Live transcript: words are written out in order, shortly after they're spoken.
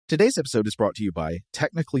Today's episode is brought to you by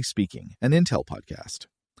Technically Speaking, an Intel podcast.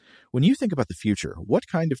 When you think about the future, what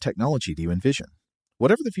kind of technology do you envision?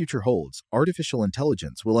 Whatever the future holds, artificial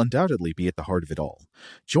intelligence will undoubtedly be at the heart of it all.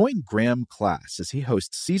 Join Graham Class as he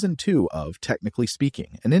hosts Season 2 of Technically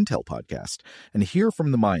Speaking, an Intel podcast, and hear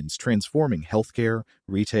from the minds transforming healthcare,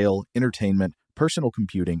 retail, entertainment, personal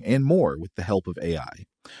computing, and more with the help of AI.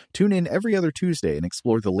 Tune in every other Tuesday and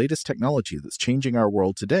explore the latest technology that's changing our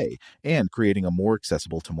world today and creating a more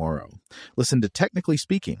accessible tomorrow. Listen to Technically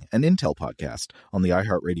Speaking, an Intel podcast on the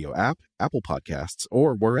iHeartRadio app, Apple Podcasts,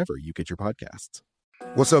 or wherever you get your podcasts.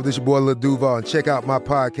 What's up, this your boy Lil Duval, and check out my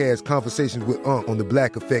podcast, Conversations with Unc, on the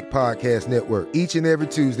Black Effect Podcast Network. Each and every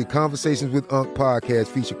Tuesday, Conversations with Unc podcast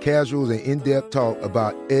feature casuals and in-depth talk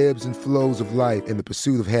about ebbs and flows of life and the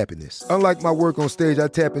pursuit of happiness. Unlike my work on stage, I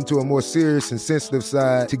tap into a more serious and sensitive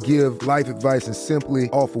side to give life advice and simply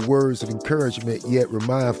offer words of encouragement, yet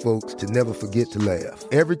remind folks to never forget to laugh.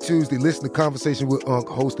 Every Tuesday, listen to Conversations with Unc,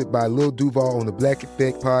 hosted by Lil Duval on the Black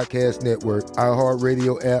Effect Podcast Network,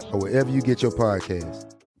 iHeartRadio app, or wherever you get your podcasts.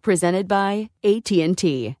 Presented by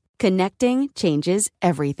AT&T. Connecting changes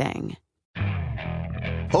everything.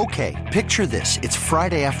 Okay, picture this. It's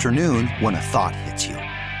Friday afternoon when a thought hits you.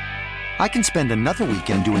 I can spend another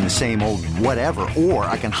weekend doing the same old whatever, or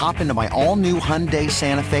I can hop into my all-new Hyundai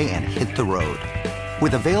Santa Fe and hit the road.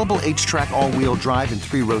 With available H-Track all-wheel drive and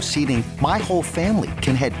 3-row seating, my whole family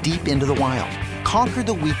can head deep into the wild. Conquer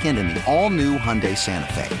the weekend in the all-new Hyundai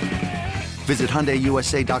Santa Fe. Visit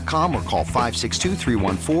HyundaiUSA.com or call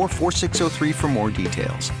 562-314-4603 for more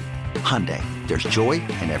details. Hyundai, there's joy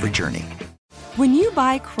in every journey. When you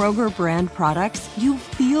buy Kroger brand products, you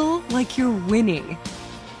feel like you're winning.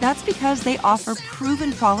 That's because they offer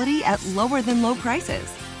proven quality at lower than low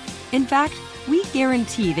prices. In fact, we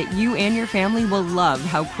guarantee that you and your family will love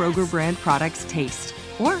how Kroger brand products taste,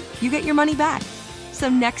 or you get your money back. So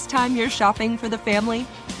next time you're shopping for the family,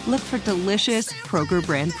 look for delicious Kroger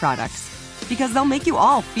brand products, because they'll make you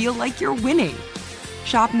all feel like you're winning.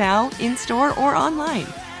 Shop now, in-store, or online.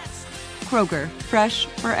 Kroger, fresh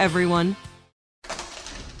for everyone.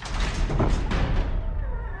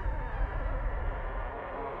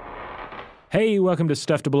 Hey, welcome to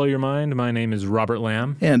Stuff to Blow Your Mind. My name is Robert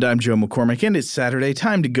Lamb. And I'm Joe McCormick, and it's Saturday.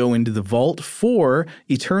 Time to go into the vault for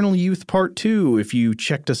Eternal Youth Part 2. If you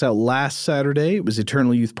checked us out last Saturday, it was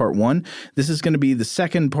Eternal Youth Part 1. This is going to be the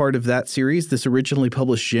second part of that series. This originally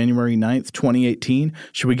published January 9th, 2018.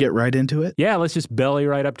 Should we get right into it? Yeah, let's just belly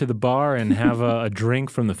right up to the bar and have a drink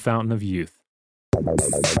from the fountain of youth.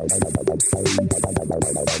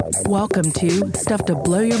 Welcome to Stuff to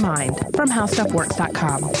Blow Your Mind from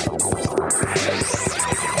HowStuffWorks.com.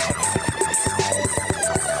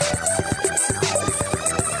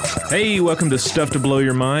 Hey, welcome to Stuff to Blow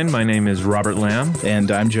Your Mind. My name is Robert Lamb. And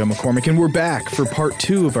I'm Joe McCormick, and we're back for Part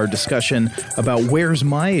 2 of our discussion about where's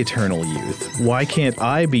my eternal youth? Why can't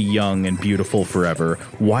I be young and beautiful forever?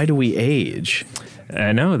 Why do we age?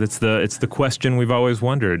 I know, it's the question we've always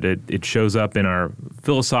wondered. It shows up in our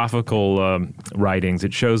philosophical writings.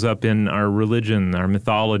 It shows up in our religion, our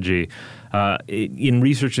mythology. In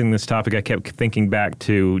researching this topic, I kept thinking back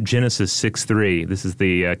to Genesis 6:3. This is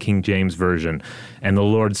the King James Version. And the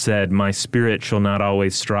Lord said, "My spirit shall not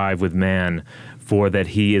always strive with man, for that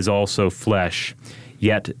he is also flesh,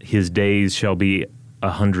 yet his days shall be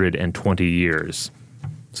 120 years."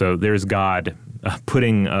 So there's God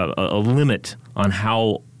putting a limit on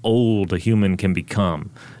how old a human can become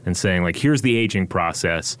and saying, like, here's the aging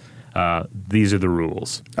process. These are the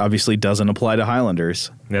rules. Obviously doesn't apply to Highlanders.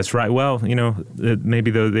 That's right. Well, maybe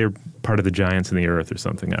they're part of the giants in the earth or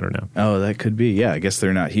something. I don't know. Oh, that could be. Yeah, I guess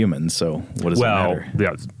they're not humans, so what does it matter?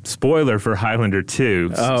 Well, spoiler for Highlander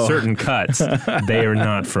 2, certain cuts, they are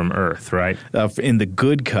not from Earth, right? In the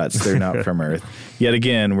good cuts, they're not from Earth. Yet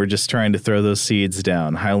again, we're just trying to throw those seeds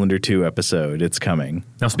down. Highlander 2 episode, it's coming.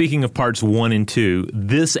 Now, speaking of parts 1 and 2,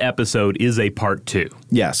 this episode is a part 2.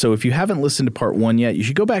 Yeah, so if you haven't listened to part 1 yet, you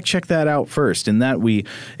should go back, check that out first. In that, we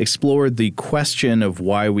explored the question of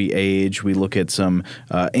why we age. We look at some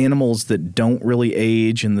animals that don't really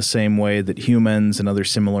age in the same way that humans and other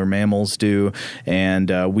similar mammals do.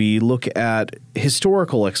 And we look at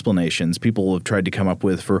historical explanations people have tried to come up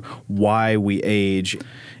with for why we age.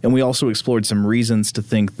 And we also explored some reasons to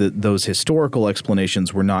think that those historical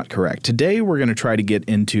explanations were not correct. Today, we're going to try to get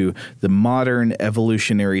into the modern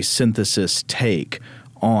evolutionary synthesis take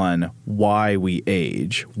on why we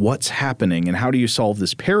age, what's happening, and how do you solve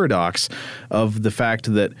this paradox of the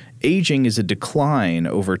fact that aging is a decline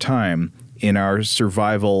over time in our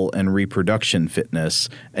survival and reproduction fitness,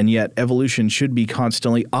 and yet evolution should be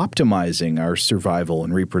constantly optimizing our survival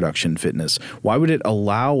and reproduction fitness. Why would it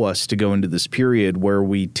allow us to go into this period where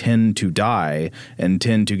we tend to die and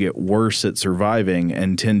tend to get worse at surviving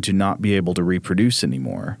and tend to not be able to reproduce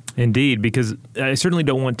anymore? Indeed, because I certainly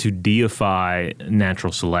don't want to deify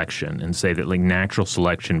natural selection and say that like natural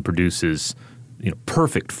selection produces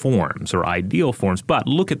perfect forms or ideal forms, but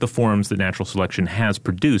look at the forms that natural selection has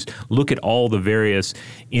produced. Look at all the various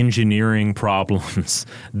engineering problems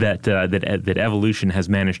that evolution has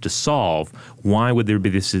managed to solve. Why would there be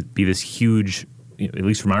this huge, at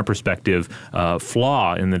least from our perspective,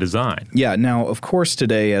 flaw in the design? Yeah. Now, of course,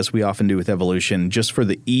 today, as we often do with evolution, just for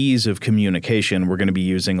the ease of communication, we're going to be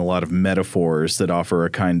using a lot of metaphors that offer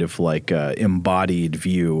a kind of like embodied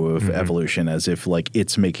view of evolution, as if like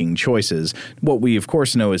it's making choices. What we, of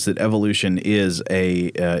course, know is that evolution is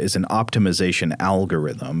an optimization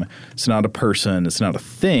algorithm. It's not a person. It's not a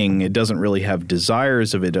thing. It doesn't really have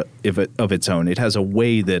desires of its own. It has a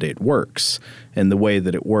way that it works. And the way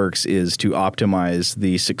that it works is to optimize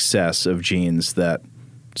the success of genes that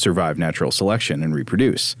survive natural selection and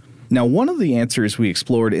reproduce. Now, one of the answers we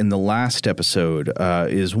explored in the last episode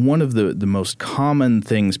is one of the most common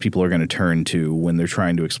things people are going to turn to when they're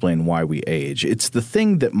trying to explain why we age. It's the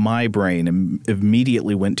thing that my brain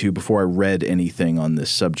immediately went to before I read anything on this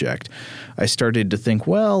subject. I started to think,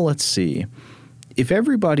 well, let's see. If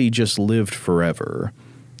everybody just lived forever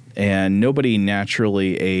and nobody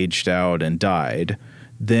naturally aged out and died,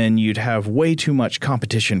 then you'd have way too much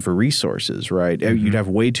competition for resources, right? You'd have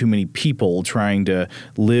way too many people trying to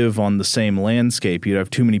live on the same landscape. You'd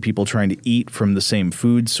have too many people trying to eat from the same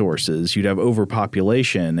food sources. You'd have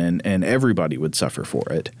overpopulation, and everybody would suffer for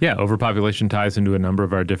it. Yeah, overpopulation ties into a number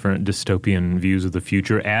of our different dystopian views of the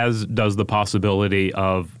future, as does the possibility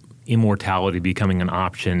of immortality becoming an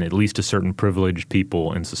option, at least to certain privileged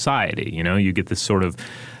people in society. You get this sort of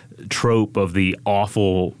trope of the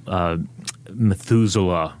awful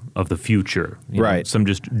Methuselah of the future. Right. Some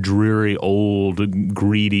just dreary, old,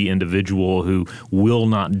 greedy individual who will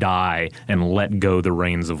not die and let go the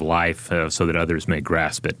reins of life so that others may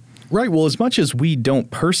grasp it. Right. Well, as much as we don't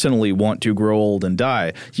personally want to grow old and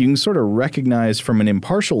die, you can sort of recognize from an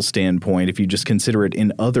impartial standpoint, if you just consider it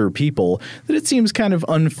in other people, that it seems kind of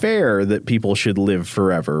unfair that people should live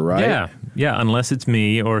forever, right? Yeah. Unless it's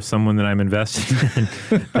me or someone that I'm investing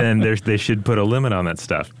in, then they should put a limit on that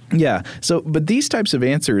stuff. Yeah. But these types of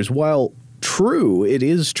answers, while true, it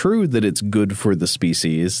is true that it's good for the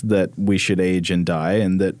species that we should age and die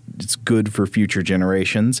and that it's good for future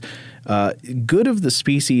generations. Good of the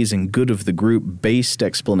species and good of the group-based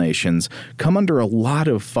explanations come under a lot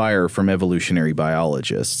of fire from evolutionary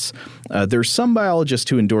biologists. There's some biologists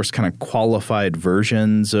who endorse kind of qualified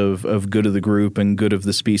versions of good of the group and good of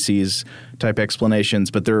the species type explanations,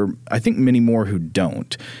 but there are, I think, many more who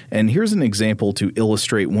don't. And here's an example to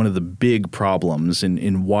illustrate one of the big problems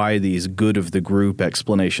in why these good of the group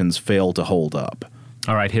explanations fail to hold up.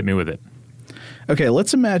 All right, hit me with it. Okay,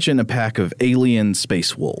 let's imagine a pack of alien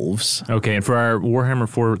space wolves. Okay, and for our Warhammer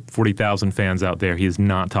 40,000 fans out there, he is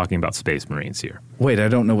not talking about Space Marines here. Wait, I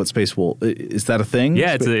don't know what Space Wolf is. That a thing?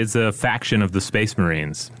 Yeah, it's a faction of the Space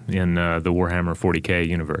Marines in the Warhammer 40K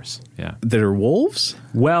universe. Yeah, that are wolves?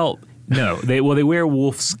 Well, no, they wear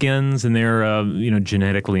wolf skins and they're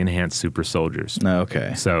genetically enhanced super soldiers.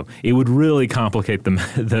 Okay, so it would really complicate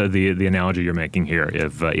the analogy you're making here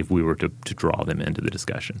if we were to draw them into the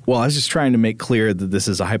discussion. Well, I was just trying to make clear that this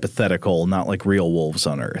is a hypothetical, not like real wolves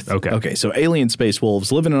on Earth. Okay, so alien space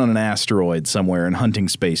wolves living on an asteroid somewhere and hunting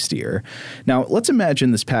space deer. Now, let's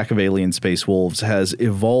imagine this pack of alien space wolves has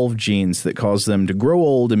evolved genes that cause them to grow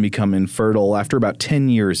old and become infertile after about 10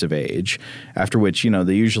 years of age, after which,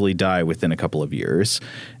 they usually die within a couple of years.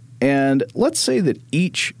 And let's say that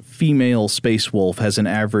each female space wolf has an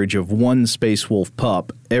average of one space wolf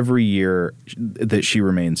pup every year that she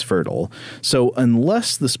remains fertile. So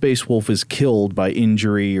unless the space wolf is killed by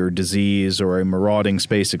injury or disease or a marauding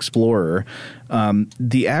space explorer,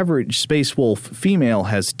 the average space wolf female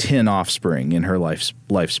has 10 offspring in her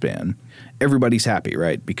lifespan. Everybody's happy,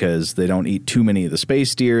 right? Because they don't eat too many of the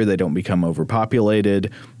space deer. They don't become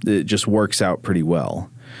overpopulated. It just works out pretty well.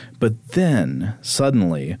 But then,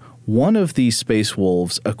 suddenly, one of these space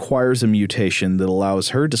wolves acquires a mutation that allows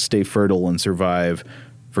her to stay fertile and survive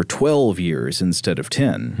for 12 years instead of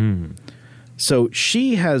 10. So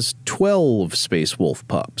she has 12 space wolf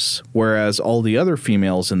pups, whereas all the other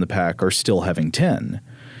females in the pack are still having 10.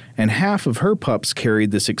 And half of her pups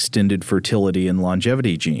carried this extended fertility and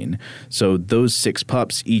longevity gene. So those 6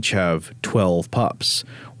 pups each have 12 pups.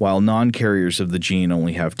 while non-carriers of the gene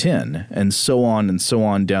only have 10, and so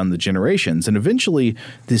on down the generations. And eventually,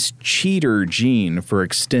 this cheater gene for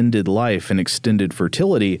extended life and extended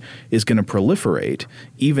fertility is going to proliferate,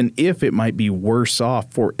 even if it might be worse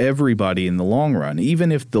off for everybody in the long run.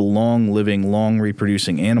 Even if the long-living,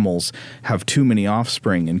 long-reproducing animals have too many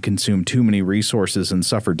offspring and consume too many resources and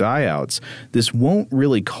suffer die-outs, this won't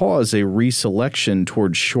really cause a reselection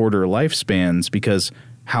towards shorter lifespans, because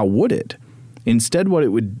how would it? Instead, what it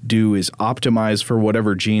would do is optimize for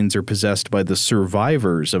whatever genes are possessed by the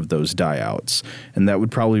survivors of those die-outs. And that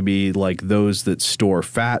would probably be like those that store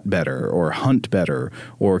fat better or hunt better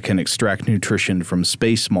or can extract nutrition from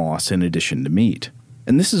space moss in addition to meat.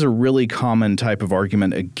 And this is a really common type of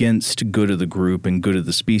argument against good of the group and good of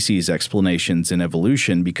the species explanations in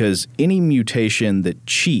evolution, because any mutation that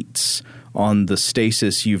cheats on the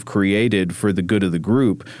stasis you've created for the good of the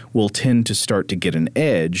group will tend to start to get an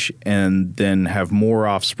edge and then have more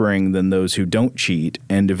offspring than those who don't cheat,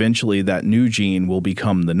 and eventually that new gene will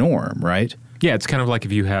become the norm, right? Yeah, it's kind of like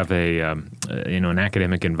if you have an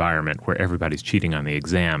academic environment where everybody's cheating on the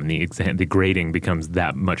exam, and the grading becomes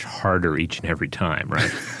that much harder each and every time,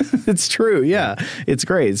 right? It's true, yeah. It's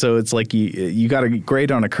great. So it's like you got to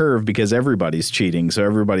grade on a curve because everybody's cheating, so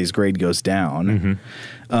everybody's grade goes down. Mm-hmm.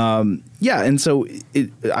 And so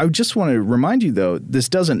I just want to remind you, though, this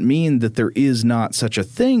doesn't mean that there is not such a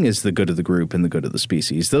thing as the good of the group and the good of the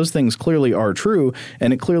species. Those things clearly are true,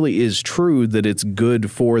 and it clearly is true that it's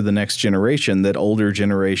good for the next generation that older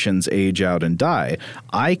generations age out and die.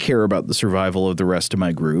 I care about the survival of the rest of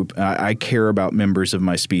my group. I care about members of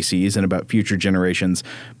my species and about future generations,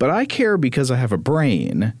 but I care because I have a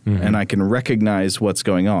brain and I can recognize what's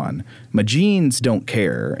going on. My genes don't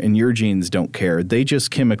care, and your genes don't care. They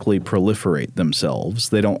just chemically proliferate themselves.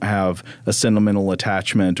 They don't have a sentimental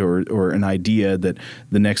attachment or an idea that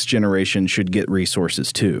the next generation should get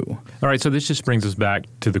resources too. All right, so this just brings us back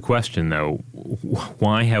to the question, though.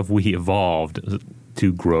 Why have we evolved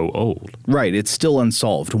to grow old? Right, it's still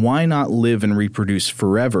unsolved. Why not live and reproduce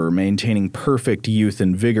forever, maintaining perfect youth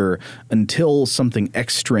and vigor until something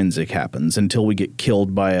extrinsic happens, until we get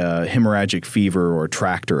killed by a hemorrhagic fever or a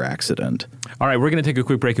tractor accident? All right, we're going to take a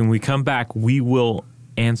quick break, and when we come back, we will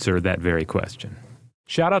answer that very question.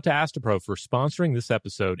 Shout out to Astepro for sponsoring this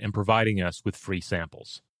episode and providing us with free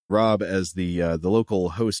samples. Rob, as the local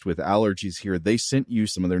host with allergies here, they sent you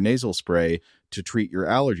some of their nasal spray to treat your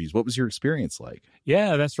allergies. What was your experience like?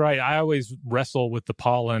 Yeah, that's right. I always wrestle with the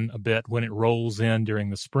pollen a bit when it rolls in during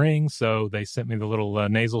the spring, so they sent me the little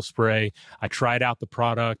nasal spray. I tried out the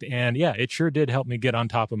product, and yeah, it sure did help me get on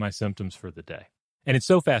top of my symptoms for the day. And it's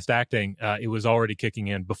so fast-acting, it was already kicking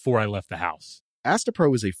in before I left the house.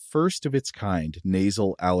 Astepro is a first-of-its-kind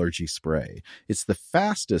nasal allergy spray. It's the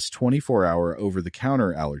fastest 24-hour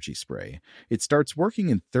over-the-counter allergy spray. It starts working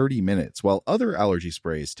in 30 minutes, while other allergy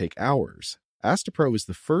sprays take hours. Astepro is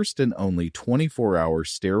the first and only 24-hour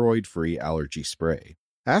steroid-free allergy spray.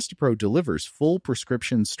 Astepro delivers full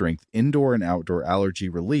prescription-strength indoor and outdoor allergy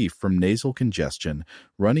relief from nasal congestion,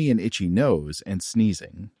 runny and itchy nose, and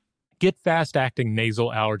sneezing. Get fast-acting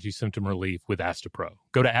nasal allergy symptom relief with Astepro.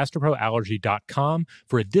 Go to asteproallergy.com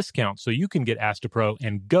for a discount so you can get Astepro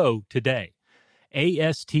and go today.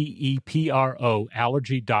 ASTEPRO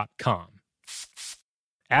allergy.com.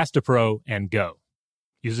 Astepro and go.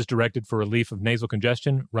 Use as directed for relief of nasal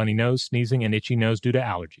congestion, runny nose, sneezing, and itchy nose due to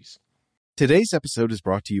allergies. Today's episode is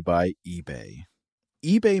brought to you by eBay.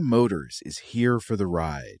 eBay Motors is here for the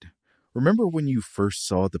ride. Remember when you first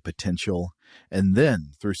saw the potential? And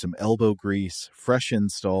then, through some elbow grease, fresh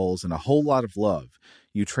installs, and a whole lot of love,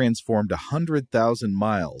 you transformed 100,000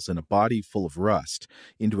 miles and a body full of rust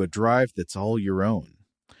into a drive that's all your own.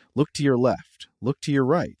 Look to your left. Look to your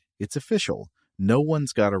right. It's official. No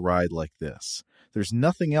one's got a ride like this. There's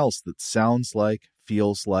nothing else that sounds like,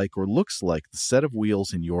 feels like, or looks like the set of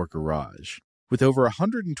wheels in your garage. With over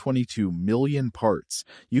 122 million parts,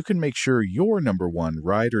 you can make sure your number one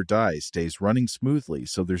ride or die stays running smoothly,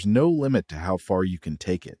 so there's no limit to how far you can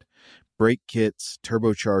take it. Brake kits,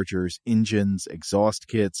 turbochargers, engines, exhaust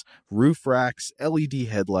kits, roof racks, LED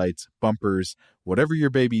headlights, bumpers, whatever your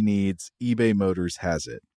baby needs, eBay Motors has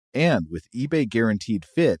it. And with eBay Guaranteed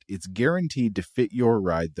Fit, it's guaranteed to fit your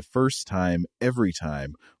ride the first time, every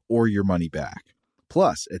time, or your money back.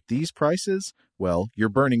 Plus, at these prices, well, you're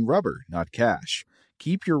burning rubber, not cash.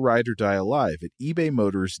 Keep your ride or die alive at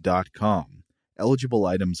ebaymotors.com. Eligible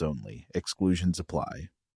items only. Exclusions apply.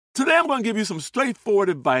 Today I'm going to give you some straightforward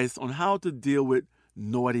advice on how to deal with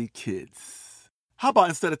naughty kids. How about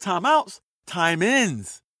instead of timeouts,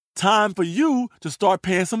 time-ins? Time for you to start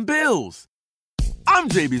paying some bills. I'm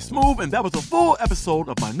JB Smoove, and that was a full episode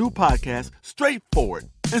of my new podcast, Straightforward.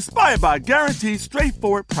 Inspired by guaranteed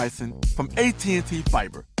straightforward pricing from AT&T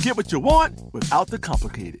Fiber. Get what you want without the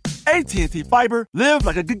complicated. AT&T Fiber, live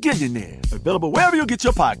like a gigillionaire. Available wherever you get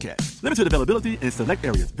your podcasts. Limited availability in select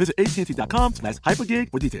areas. Visit AT&T.com/hypergig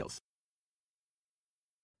for details.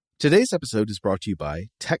 Today's episode is brought to you by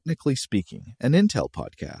Technically Speaking, an Intel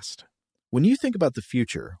podcast. When you think about the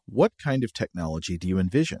future, what kind of technology do you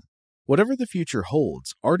envision? Whatever the future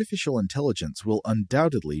holds, artificial intelligence will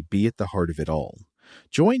undoubtedly be at the heart of it all.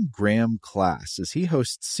 Join Graham Class as he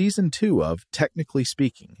hosts Season 2 of Technically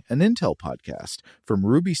Speaking, an Intel podcast from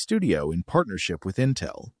Ruby Studio in partnership with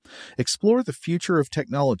Intel. Explore the future of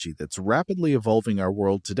technology that's rapidly evolving our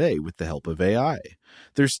world today with the help of AI.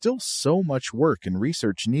 There's still so much work and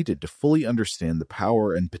research needed to fully understand the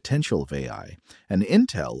power and potential of AI, and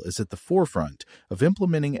Intel is at the forefront of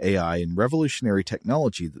implementing AI in revolutionary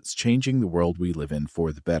technology that's changing the world we live in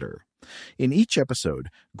for the better. In each episode,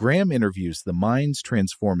 Graham interviews the minds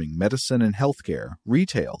transforming medicine and healthcare,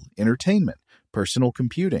 retail, entertainment, personal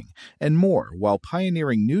computing, and more while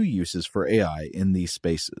pioneering new uses for AI in these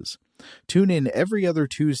spaces. Tune in every other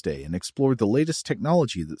Tuesday and explore the latest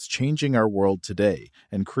technology that's changing our world today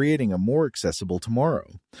and creating a more accessible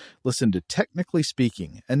tomorrow. Listen to Technically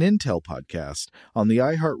Speaking, an Intel podcast on the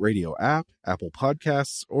iHeartRadio app, Apple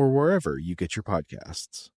Podcasts, or wherever you get your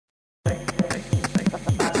podcasts.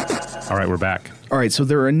 All right, we're back. All right, so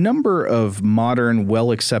there are a number of modern,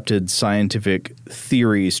 well-accepted scientific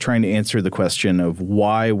theories trying to answer the question of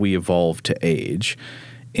why we evolve to age.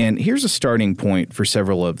 And here's a starting point for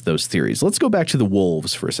several of those theories. Let's go back to the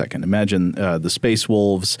wolves for a second. Imagine the space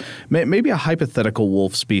wolves. Maybe a hypothetical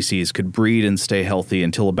wolf species could breed and stay healthy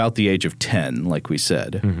until about the age of 10, like we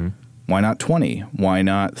said. Mm-hmm. Why not 20? Why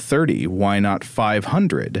not 30? Why not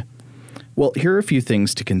 500? Well, here are a few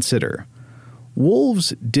things to consider.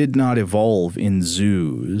 Wolves did not evolve in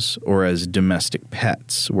zoos or as domestic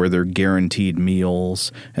pets, where they're guaranteed meals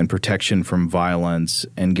and protection from violence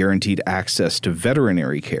and guaranteed access to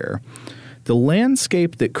veterinary care. The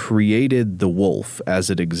landscape that created the wolf as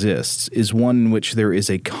it exists is one in which there is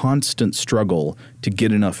a constant struggle to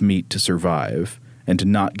get enough meat to survive, and to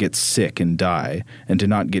not get sick and die, and to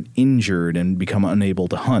not get injured and become unable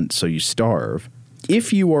to hunt so you starve.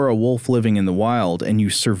 If you are a wolf living in the wild and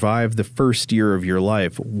you survive the first year of your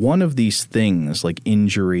life, one of these things like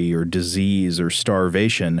injury or disease or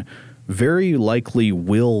starvation very likely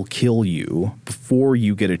will kill you before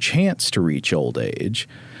you get a chance to reach old age.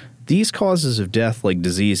 These causes of death, like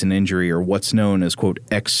disease and injury, are what's known as, quote,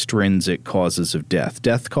 extrinsic causes of death.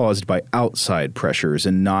 Death caused by outside pressures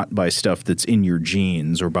and not by stuff that's in your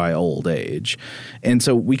genes or by old age. And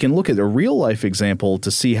so we can look at a real-life example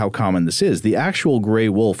to see how common this is. The actual gray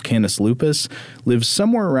wolf, Canis lupus, lives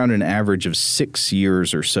somewhere around an average of 6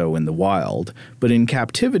 years or so in the wild, but in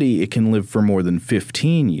captivity it can live for more than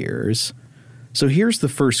 15 years. So here's the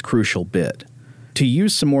first crucial bit. To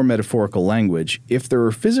use some more metaphorical language, if there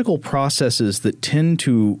are physical processes that tend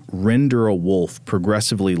to render a wolf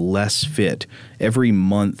progressively less fit every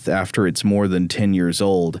month after it's more than 10 years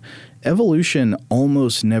old, evolution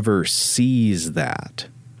almost never sees that.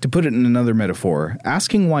 To put it in another metaphor,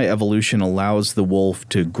 asking why evolution allows the wolf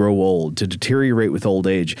to grow old, to deteriorate with old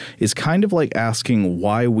age, is kind of like asking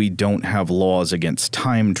why we don't have laws against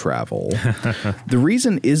time travel. The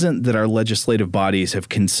reason isn't that our legislative bodies have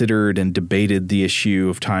considered and debated the issue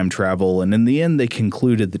of time travel, and in the end they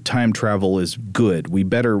concluded that time travel is good. We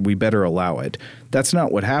better allow it. That's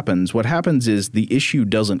not what happens. What happens is the issue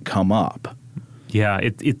doesn't come up. Yeah,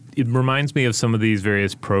 it reminds me of some of these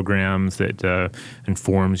various programs that and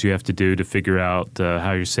forms you have to do to figure out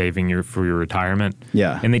how you're saving for your retirement.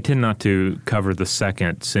 Yeah. And they tend not to cover the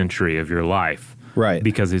second century of your life. Right.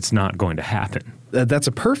 Because it's not going to happen. That's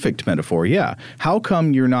a perfect metaphor, yeah. How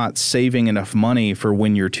come you're not saving enough money for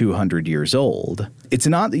when you're 200 years old? It's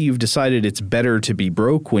not that you've decided it's better to be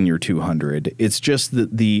broke when you're 200. It's just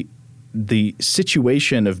that the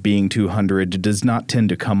situation of being 200 does not tend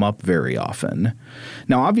to come up very often.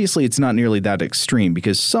 Now, obviously, it's not nearly that extreme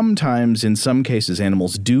because sometimes, in some cases,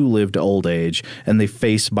 animals do live to old age and they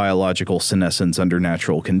face biological senescence under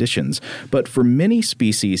natural conditions. But for many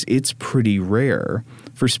species, it's pretty rare.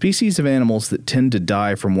 For species of animals that tend to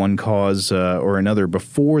die from one cause or another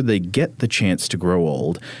before they get the chance to grow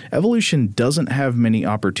old, evolution doesn't have many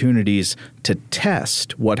opportunities to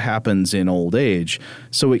test what happens in old age,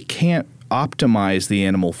 so it can't optimize the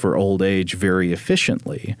animal for old age very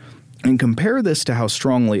efficiently. And compare this to how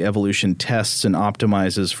strongly evolution tests and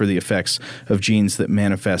optimizes for the effects of genes that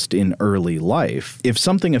manifest in early life. If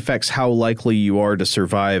something affects how likely you are to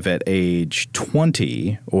survive at age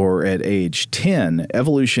 20 or at age 10,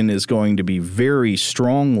 evolution is going to be very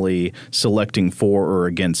strongly selecting for or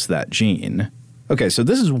against that gene. Okay, so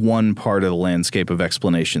this is one part of the landscape of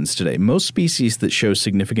explanations today. Most species that show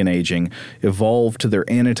significant aging evolved to their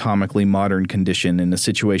anatomically modern condition in a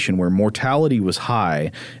situation where mortality was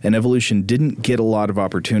high and evolution didn't get a lot of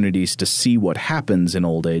opportunities to see what happens in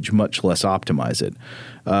old age, much less optimize it.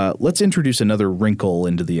 Let's introduce another wrinkle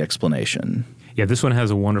into the explanation. Yeah, this one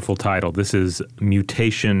has a wonderful title. This is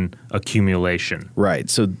mutation accumulation. Right.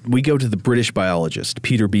 So we go to the British biologist,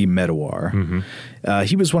 Peter B. Medawar.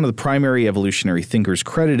 He was one of the primary evolutionary thinkers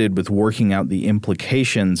credited with working out the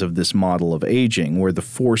implications of this model of aging, where the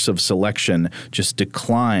force of selection just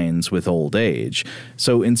declines with old age.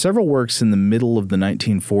 So in several works in the middle of the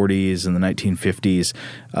 1940s and the 1950s,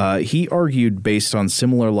 he argued based on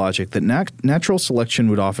similar logic that natural selection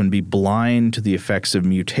would often be blind to the effects of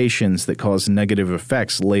mutations that cause negative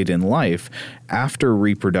effects late in life after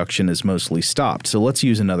reproduction is mostly stopped. So let's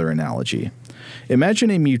use another analogy.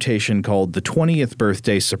 Imagine a mutation called the 20th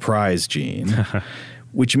birthday surprise gene,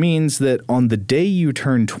 which means that on the day you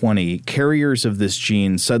turn 20, carriers of this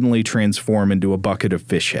gene suddenly transform into a bucket of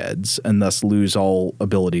fish heads and thus lose all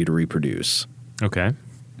ability to reproduce. Okay.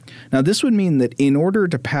 Now, this would mean that in order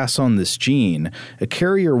to pass on this gene, a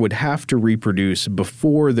carrier would have to reproduce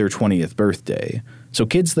before their 20th birthday. So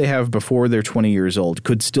kids they have before they're 20 years old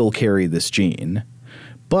could still carry this gene.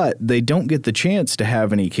 But they don't get the chance to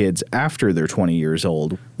have any kids after they're 20 years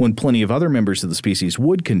old, when plenty of other members of the species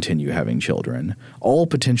would continue having children. All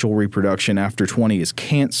potential reproduction after 20 is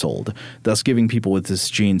canceled, thus giving people with this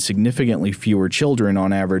gene significantly fewer children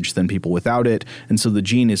on average than people without it, and so the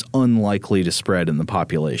gene is unlikely to spread in the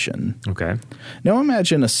population. Okay. Now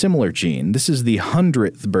imagine a similar gene. This is the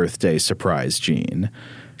 100th birthday surprise gene.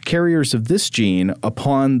 Carriers of this gene,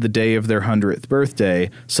 upon the day of their 100th birthday,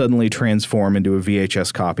 suddenly transform into a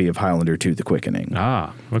VHS copy of Highlander 2: The Quickening.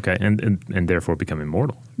 Ah, okay, and therefore become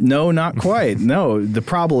immortal. No, not quite. No, the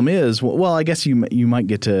problem is, well, I guess you might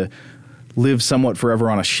get to live somewhat forever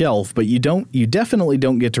on a shelf, but you definitely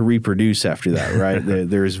don't get to reproduce after that, right?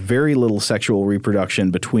 There's very little sexual reproduction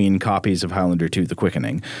between copies of Highlander 2: The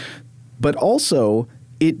Quickening. But also,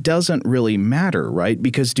 it doesn't really matter, right?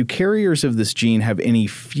 Because do carriers of this gene have any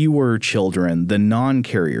fewer children than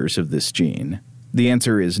non-carriers of this gene? The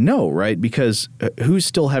answer is no, right? Because who's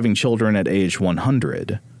still having children at age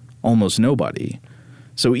 100? Almost nobody.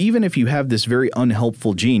 So even if you have this very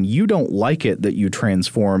unhelpful gene, you don't like it that you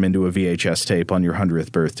transform into a VHS tape on your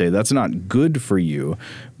 100th birthday. That's not good for you,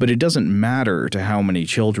 but it doesn't matter to how many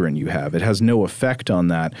children you have. It has no effect on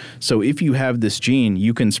that. So if you have this gene,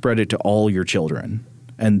 you can spread it to all your children,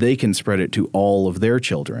 and they can spread it to all of their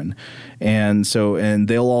children. And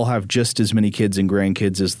they'll all have just as many kids and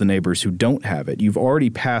grandkids as the neighbors who don't have it. You've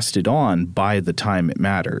already passed it on by the time it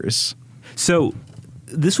matters. So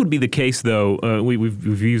this would be the case, though.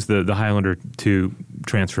 We've used the Highlander 2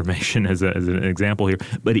 transformation as an example here.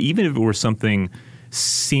 But even if it were something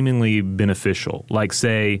seemingly beneficial, like,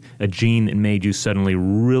 say, a gene that made you suddenly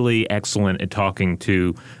really excellent at talking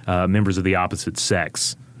to members of the opposite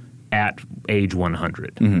sex at age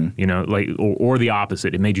 100, you know, like, or the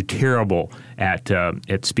opposite. It made you terrible at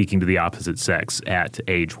speaking to the opposite sex at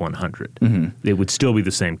age 100. It would still be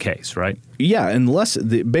the same case, right? Yeah, unless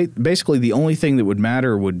basically the only thing that would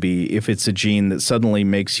matter would be if it's a gene that suddenly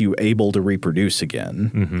makes you able to reproduce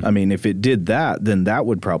again. I mean, if it did that, then that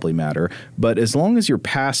would probably matter. But as long as you're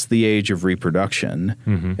past the age of reproduction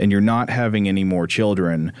and you're not having any more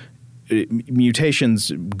children,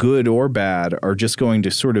 mutations, good or bad, are just going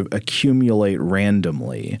to sort of accumulate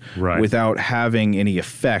randomly without having any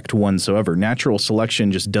effect whatsoever. Natural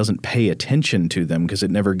selection just doesn't pay attention to them because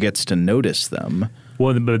it never gets to notice them.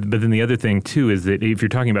 Well, but then the other thing, too, is that if you're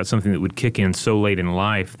talking about something that would kick in so late in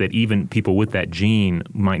life that even people with that gene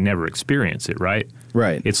might never experience it, right?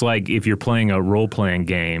 Right. It's like if you're playing a role-playing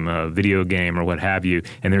game, a video game or what have you,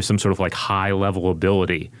 and there's some sort of like high-level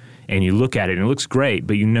ability, and you look at it and it looks great,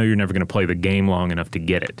 but you know you're never going to play the game long enough to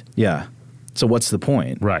get it. Yeah. So what's the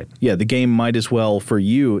point? Right. Yeah, the game might as well, for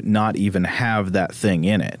you, not even have that thing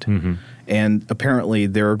in it. And apparently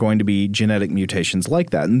there are going to be genetic mutations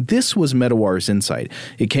like that. And this was Medawar's insight.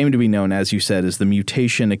 It came to be known, as you said, as the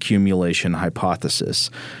mutation accumulation hypothesis.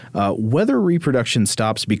 Whether reproduction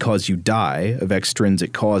stops because you die of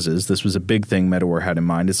extrinsic causes, this was a big thing Medawar had in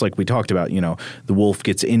mind. It's like we talked about, the wolf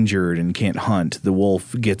gets injured and can't hunt. The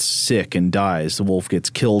wolf gets sick and dies. The wolf gets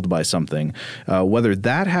killed by something. Whether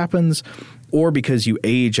that happens or because you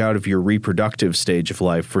age out of your reproductive stage of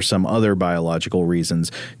life for some other biological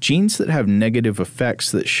reasons, genes that have negative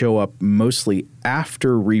effects that show up mostly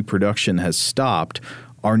after reproduction has stopped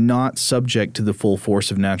are not subject to the full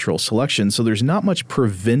force of natural selection. So there's not much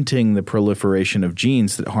preventing the proliferation of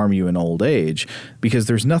genes that harm you in old age because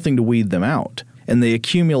there's nothing to weed them out. And they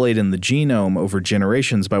accumulate in the genome over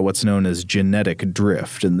generations by what's known as genetic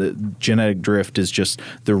drift. And the genetic drift is just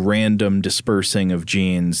the random dispersing of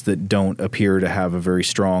genes that don't appear to have a very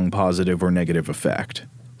strong positive or negative effect.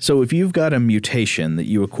 So if you've got a mutation that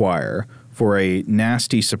you acquire for a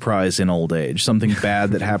nasty surprise in old age, something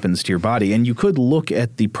bad that happens to your body. And you could look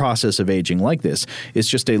at the process of aging like this. It's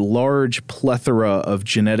just a large plethora of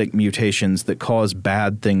genetic mutations that cause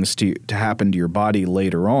bad things to happen to your body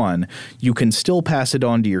later on. You can still pass it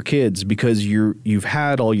on to your kids because you've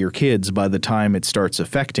had all your kids by the time it starts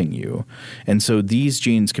affecting you. And so these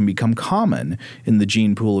genes can become common in the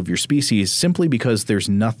gene pool of your species simply because there's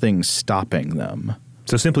nothing stopping them.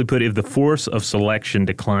 So simply put, if the force of selection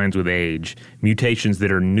declines with age, mutations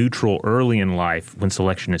that are neutral early in life when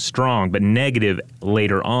selection is strong, but negative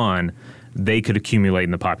later on, they could accumulate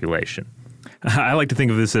in the population. I like to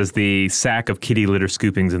think of this as the sack of kitty litter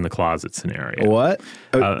scoopings in the closet scenario. What?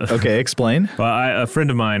 Okay, explain. Well, a friend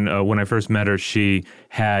of mine, when I first met her, she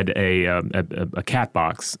had a cat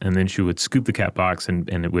box, and then she would scoop the cat box, and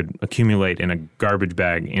it would accumulate in a garbage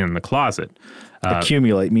bag in the closet.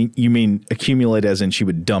 Accumulate? You mean accumulate as in she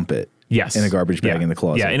would dump it? Yes. In a garbage bag in the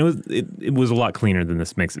closet. Yeah, and it was a lot cleaner than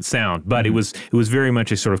this makes it sound, but it was very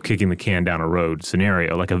much a sort of kicking the can down a road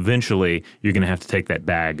scenario. Like eventually you're going to have to take that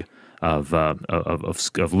bag of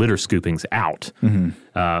litter scoopings out,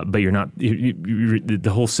 but you're not.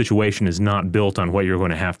 The whole situation is not built on what you're going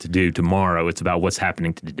to have to do tomorrow. It's about what's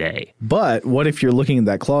happening today. But what if you're looking at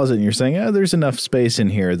that closet and you're saying, there's enough space in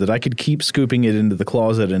here that I could keep scooping it into the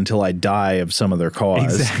closet until I die of some other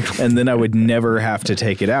cause, exactly. And then I would never have to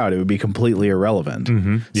take it out. It would be completely irrelevant.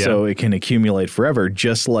 Yeah. So it can accumulate forever,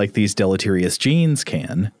 just like these deleterious genes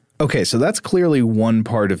can. Okay, so that's clearly one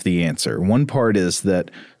part of the answer. One part is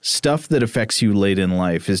that stuff that affects you late in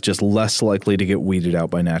life is just less likely to get weeded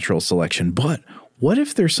out by natural selection. But what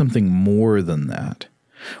if there's something more than that?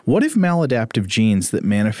 What if maladaptive genes that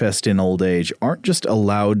manifest in old age aren't just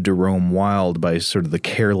allowed to roam wild by sort of the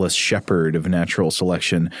careless shepherd of natural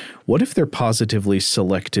selection? What if they're positively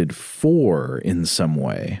selected for in some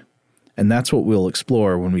way? And that's what we'll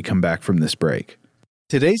explore when we come back from this break.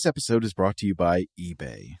 Today's episode is brought to you by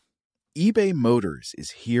eBay. eBay Motors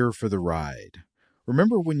is here for the ride.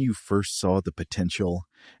 Remember when you first saw the potential?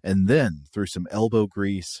 And then, through some elbow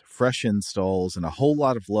grease, fresh installs, and a whole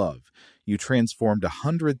lot of love, you transformed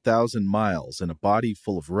 100,000 miles and a body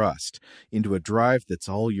full of rust into a drive that's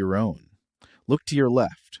all your own. Look to your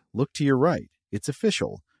left. Look to your right. It's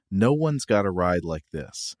official. No one's got a ride like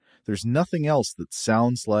this. There's nothing else that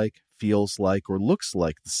sounds like, feels like, or looks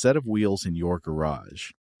like the set of wheels in your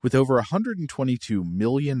garage. With over 122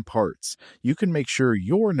 million parts, you can make sure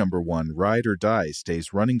your number one ride or die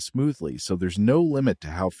stays running smoothly so there's no limit to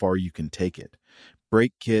how far you can take it.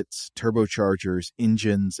 Brake kits, turbochargers,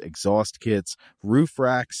 engines, exhaust kits, roof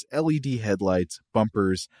racks, LED headlights,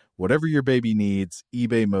 bumpers, whatever your baby needs,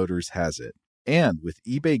 eBay Motors has it. And with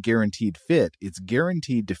eBay Guaranteed Fit, it's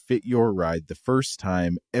guaranteed to fit your ride the first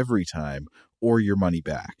time, every time, or your money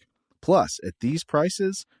back. Plus, at these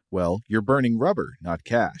prices, well, you're burning rubber, not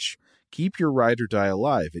cash. Keep your ride or die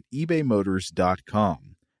alive at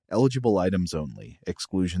ebaymotors.com. Eligible items only.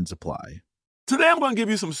 Exclusions apply. Today I'm going to give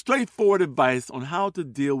you some straightforward advice on how to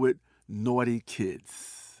deal with naughty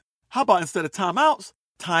kids. How about instead of timeouts,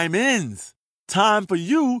 time-ins? Time for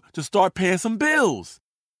you to start paying some bills.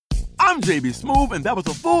 I'm JB Smoove, and that was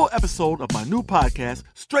a full episode of my new podcast,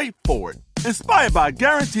 Straightforward, inspired by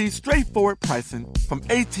guaranteed straightforward pricing from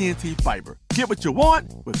AT&T Fiber. Get what you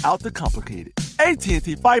want without the complicated.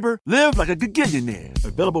 AT&T Fiber, live like a gigillionaire.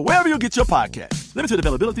 Available wherever you get your podcast. Limited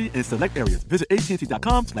availability in select areas. Visit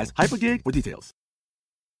AT&T.com/hypergig for details.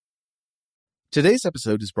 Today's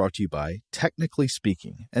episode is brought to you by Technically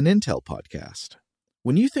Speaking, an Intel podcast.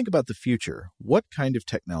 When you think about the future, what kind of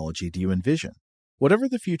technology do you envision? Whatever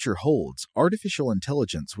the future holds, artificial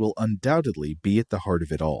intelligence will undoubtedly be at the heart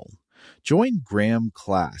of it all. Join Graham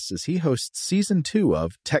Class as he hosts Season 2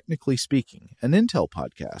 of Technically Speaking, an Intel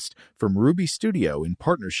podcast from Ruby Studio in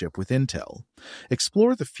partnership with Intel.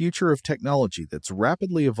 Explore the future of technology that's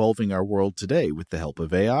rapidly evolving our world today with the help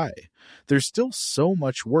of AI. There's still so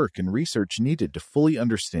much work and research needed to fully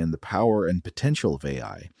understand the power and potential of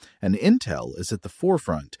AI, and Intel is at the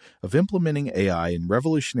forefront of implementing AI in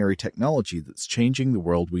revolutionary technology that's changing the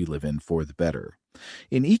world we live in for the better.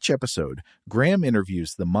 In each episode, Graham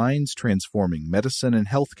interviews the minds transforming medicine and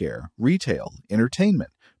healthcare, retail,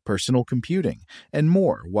 entertainment, personal computing, and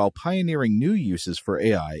more while pioneering new uses for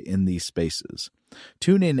AI in these spaces.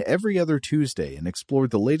 Tune in every other Tuesday and explore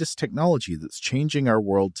the latest technology that's changing our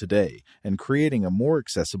world today and creating a more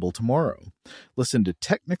accessible tomorrow. Listen to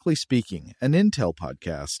Technically Speaking, an Intel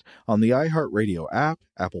podcast on the iHeartRadio app,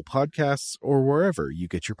 Apple Podcasts, or wherever you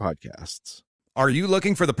get your podcasts. Are you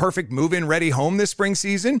looking for the perfect move-in ready home this spring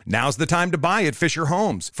season? Now's the time to buy at Fisher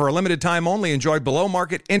Homes. For a limited time only, enjoy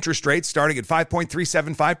below-market interest rates starting at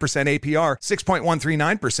 5.375% APR,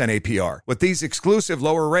 6.139% APR. With these exclusive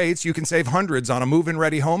lower rates, you can save hundreds on a move-in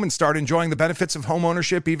ready home and start enjoying the benefits of home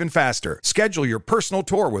ownership even faster. Schedule your personal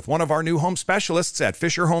tour with one of our new home specialists at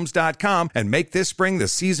FisherHomes.com and make this spring the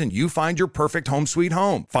season you find your perfect home sweet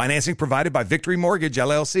home. Financing provided by Victory Mortgage,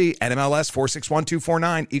 LLC, NMLS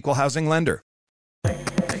 461249, Equal Housing Lender.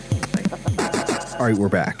 All right, we're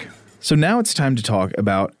back. So now it's time to talk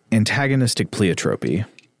about antagonistic pleiotropy.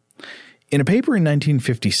 In a paper in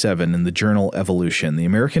 1957 in the journal Evolution, the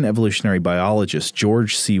American evolutionary biologist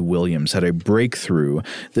George C. Williams had a breakthrough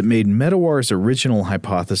that made Medawar's original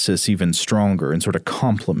hypothesis even stronger and sort of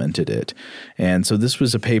complemented it. And so this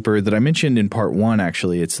was a paper that I mentioned in part 1,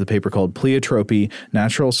 actually. It's the paper called Pleiotropy,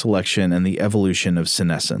 Natural Selection, and the Evolution of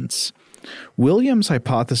Senescence. Williams'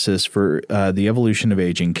 hypothesis for the evolution of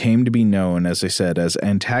aging came to be known, as I said, as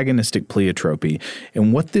antagonistic pleiotropy.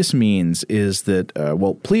 And what this means is that,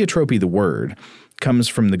 pleiotropy, the word, comes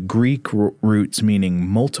from the Greek roots meaning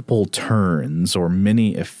multiple turns or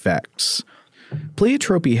many effects.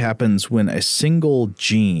 Pleiotropy happens when a single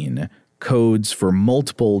gene codes for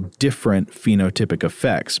multiple different phenotypic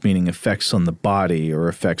effects, meaning effects on the body or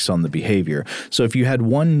effects on the behavior. So if you had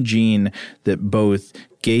one gene that both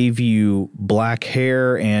gave you black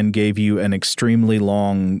hair and gave you an extremely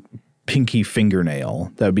long pinky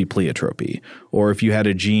fingernail, that would be pleiotropy. Or if you had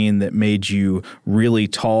a gene that made you really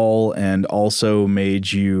tall and also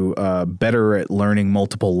made you better at learning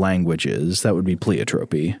multiple languages, that would be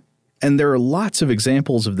pleiotropy. And there are lots of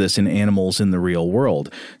examples of this in animals in the real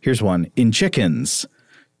world. Here's one. In chickens.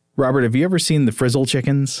 Robert, have you ever seen the frizzle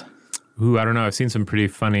chickens? Ooh, I don't know. I've seen some pretty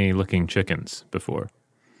funny-looking chickens before.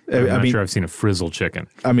 I'm not sure I've seen a frizzle chicken.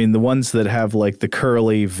 I mean, the ones that have like the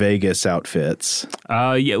curly Vegas outfits.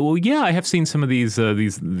 I have seen some of these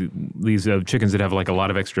chickens that have like a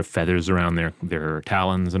lot of extra feathers around their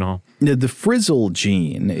talons and all. Now, the frizzle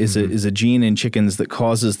gene is a gene in chickens that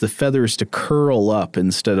causes the feathers to curl up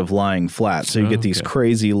instead of lying flat. So you get these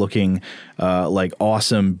crazy looking, like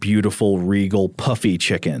awesome, beautiful, regal, puffy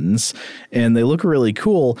chickens, and they look really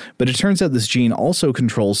cool. But it turns out this gene also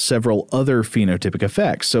controls several other phenotypic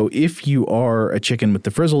effects. So if you are a chicken with the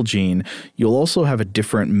frizzle gene, you'll also have a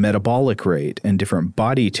different metabolic rate and different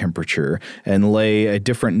body temperature and lay a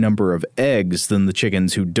different number of eggs than the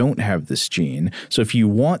chickens who don't have this gene. So if you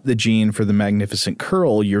want the gene for the magnificent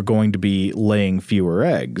curl, you're going to be laying fewer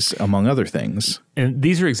eggs, among other things. And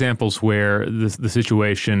these are examples where the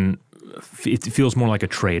situation it feels more like a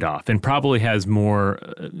trade-off and probably has more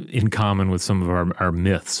in common with some of our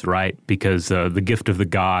myths, right? Because the gift of the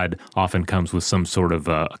god often comes with some sort of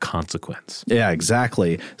a consequence. Yeah,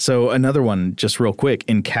 exactly. So another one, just real quick,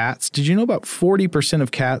 in cats, did you know about 40%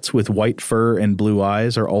 of cats with white fur and blue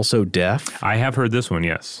eyes are also deaf? I have heard this one,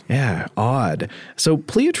 yes. Yeah, odd. So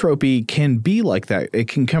pleiotropy can be like that. It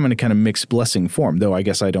can come in a kind of mixed blessing form, though I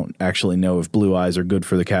guess I don't actually know if blue eyes are good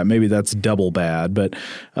for the cat. Maybe that's double bad, but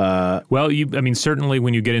certainly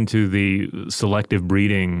when you get into the selective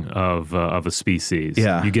breeding of a species,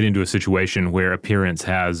 you get into a situation where appearance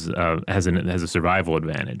has a survival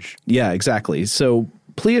advantage. Yeah, exactly. So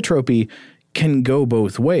pleiotropy can go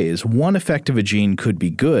both ways. One effect of a gene could be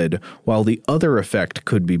good, while the other effect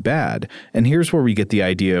could be bad. And here's where we get the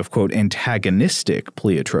idea of, quote, antagonistic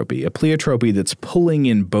pleiotropy, a pleiotropy that's pulling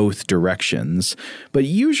in both directions, but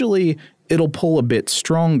usually it'll pull a bit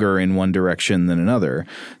stronger in one direction than another.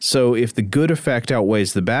 So if the good effect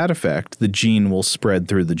outweighs the bad effect, the gene will spread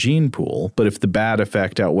through the gene pool. But if the bad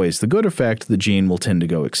effect outweighs the good effect, the gene will tend to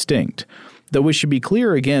go extinct. Though we should be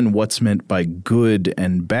clear again what's meant by good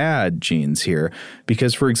and bad genes here,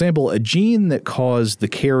 because, for example, a gene that caused the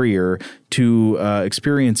carrier to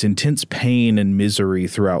experience intense pain and misery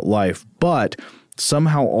throughout life, but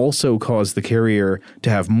somehow also caused the carrier to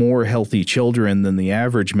have more healthy children than the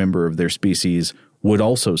average member of their species would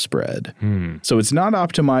also spread. So it's not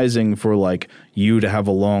optimizing for like you to have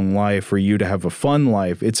a long life or you to have a fun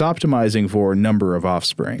life. It's optimizing for number of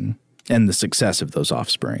offspring and the success of those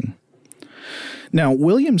offspring. Now,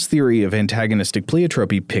 Williams' theory of antagonistic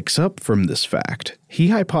pleiotropy picks up from this fact. He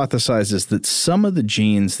hypothesizes that some of the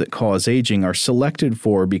genes that cause aging are selected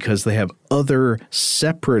for because they have other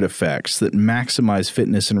separate effects that maximize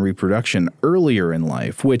fitness and reproduction earlier in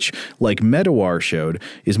life, which, like Medawar showed,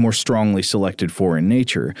 is more strongly selected for in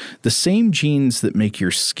nature. The same genes that make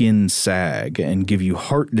your skin sag and give you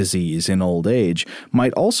heart disease in old age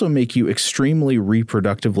might also make you extremely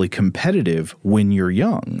reproductively competitive when you're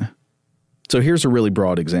young. So here's a really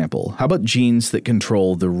broad example. How about genes that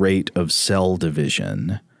control the rate of cell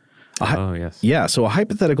division? Oh, yes. Yeah, so a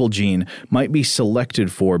hypothetical gene might be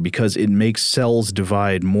selected for because it makes cells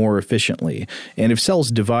divide more efficiently. And if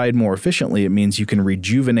cells divide more efficiently, it means you can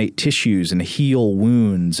rejuvenate tissues and heal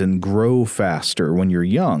wounds and grow faster when you're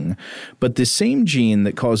young. But the same gene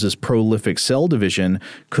that causes prolific cell division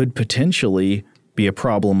could potentially be a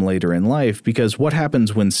problem later in life, because what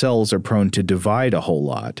happens when cells are prone to divide a whole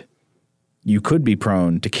lot? You could be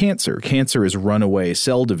prone to cancer. Cancer is runaway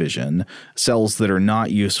cell division. Cells that are not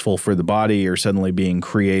useful for the body are suddenly being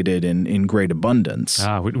created in great abundance.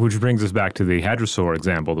 Which brings us back to the hadrosaur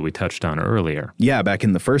example that we touched on earlier. Yeah, back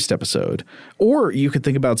in the first episode. Or you could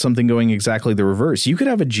think about something going exactly the reverse. You could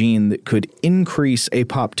have a gene that could increase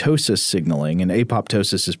apoptosis signaling, and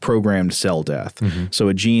apoptosis is programmed cell death. So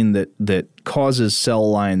a gene that causes cell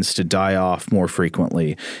lines to die off more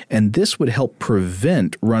frequently. And this would help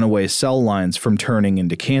prevent runaway cell lines from turning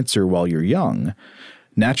into cancer while you're young.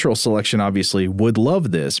 Natural selection obviously would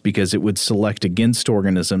love this because it would select against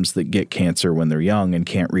organisms that get cancer when they're young and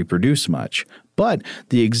can't reproduce much. But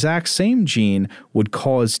the exact same gene would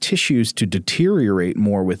cause tissues to deteriorate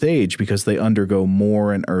more with age because they undergo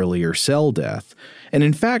more and earlier cell death. And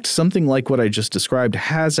in fact, something like what I just described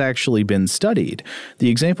has actually been studied. The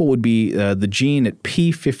example would be the gene at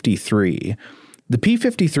P53. The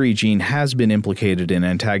P53 gene has been implicated in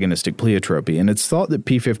antagonistic pleiotropy, and it's thought that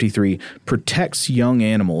P53 protects young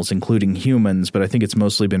animals, including humans, but I think it's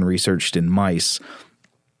mostly been researched in mice.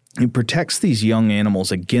 It protects these young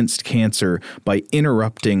animals against cancer by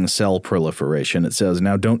interrupting cell proliferation. It says,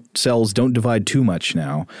 now cells don't divide too much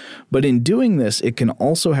now. But in doing this, it can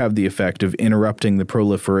also have the effect of interrupting the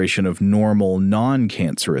proliferation of normal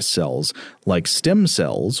non-cancerous cells, like stem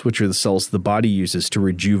cells, which are the cells the body uses to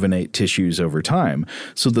rejuvenate tissues over time.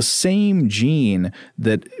 So the same gene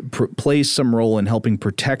that plays some role in helping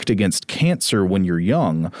protect against cancer when you're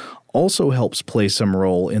young also helps play some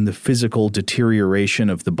role in the physical deterioration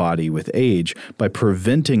of the body with age by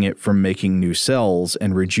preventing it from making new cells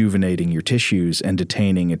and rejuvenating your tissues and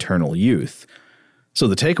attaining eternal youth. So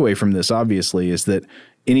the takeaway from this, obviously, is that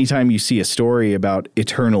anytime you see a story about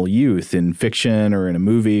eternal youth in fiction or in a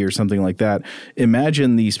movie or something like that,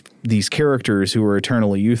 imagine these characters who are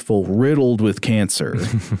eternally youthful riddled with cancer.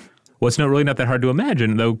 Well, it's really not that hard to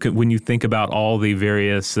imagine, though, when you think about all the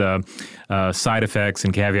various side effects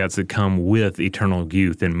and caveats that come with eternal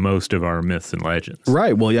youth in most of our myths and legends.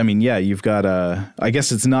 Right. Well, I mean, yeah, you've got I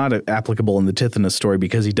guess it's not applicable in the Tithonus story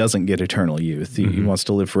because he doesn't get eternal youth. He wants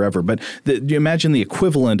to live forever. But you imagine the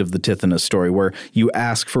equivalent of the Tithonus story where you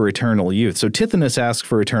ask for eternal youth. So Tithonus asks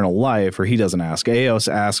for eternal life, or he doesn't ask. Eos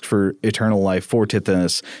asks for eternal life for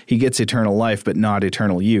Tithonus. He gets eternal life, but not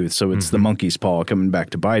eternal youth. So it's the monkey's paw coming back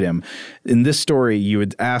to bite him. In this story, you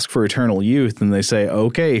would ask for eternal youth, and they say,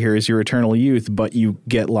 okay, here's your eternal youth, but you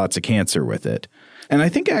get lots of cancer with it. And I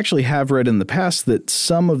think I actually have read in the past that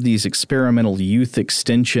some of these experimental youth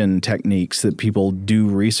extension techniques that people do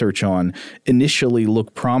research on initially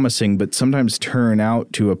look promising, but sometimes turn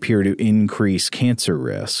out to appear to increase cancer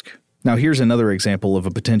risk. Now, here's another example of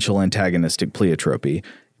a potential antagonistic pleiotropy: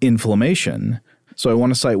 inflammation. So I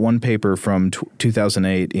want to cite one paper from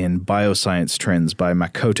 2008 in Bioscience Trends by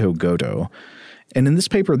Makoto Goto. And in this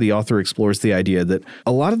paper, the author explores the idea that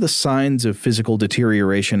a lot of the signs of physical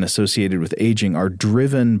deterioration associated with aging are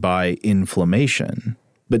driven by inflammation.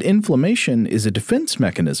 But inflammation is a defense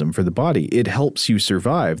mechanism for the body. It helps you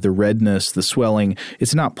survive. The redness, the swelling,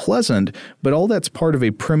 it's not pleasant, but all that's part of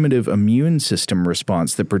a primitive immune system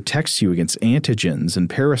response that protects you against antigens and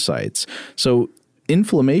parasites. So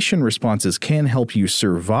inflammation responses can help you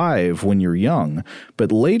survive when you're young,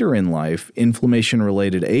 but later in life,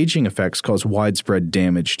 inflammation-related aging effects cause widespread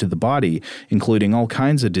damage to the body, including all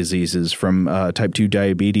kinds of diseases from type 2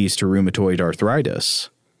 diabetes to rheumatoid arthritis.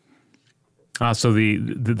 So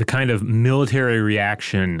the kind of military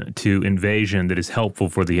reaction to invasion that is helpful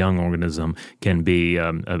for the young organism can be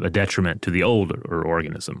a detriment to the older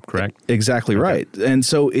organism, correct? Exactly right. And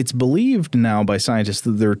so it's believed now by scientists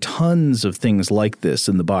that there are tons of things like this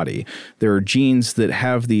in the body. There are genes that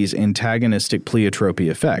have these antagonistic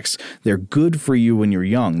pleiotropy effects. They're good for you when you're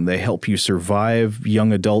young. They help you survive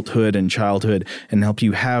young adulthood and childhood and help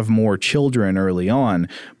you have more children early on.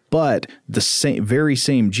 But the very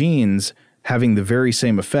same genes having the very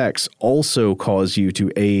same effects also cause you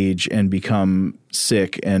to age and become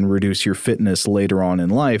sick and reduce your fitness later on in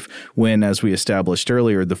life when, as we established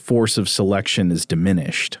earlier, the force of selection is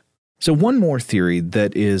diminished. So one more theory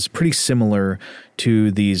that is pretty similar to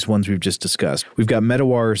these ones we've just discussed. We've got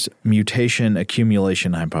Medawar's mutation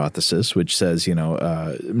accumulation hypothesis, which says,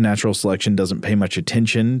 natural selection doesn't pay much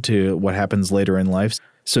attention to what happens later in life.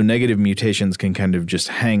 So negative mutations can kind of just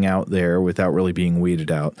hang out there without really being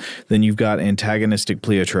weeded out. Then you've got antagonistic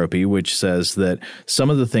pleiotropy, which says that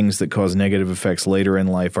some of the things that cause negative effects later in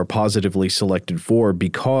life are positively selected for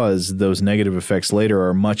because those negative effects later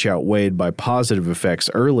are much outweighed by positive effects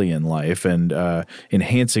early in life and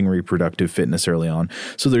enhancing reproductive fitness early on.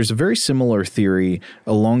 So there's a very similar theory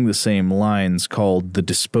along the same lines called the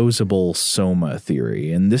disposable soma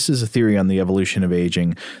theory. And this is a theory on the evolution of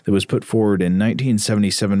aging that was put forward in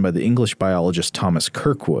 1977 by the English biologist Thomas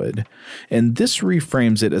Kirkwood, and this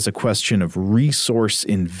reframes it as a question of resource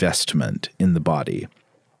investment in the body.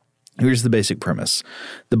 Here's the basic premise.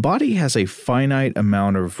 The body has a finite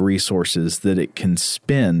amount of resources that it can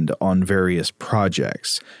spend on various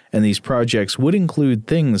projects, and these projects would include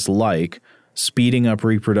things like speeding up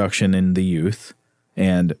reproduction in the youth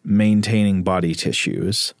and maintaining body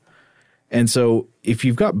tissues. And so if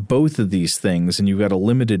you've got both of these things and you've got a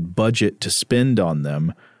limited budget to spend on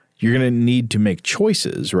them, you're going to need to make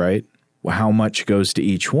choices, right? How much goes to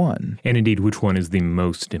each one? And indeed, which one is the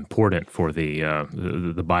most important for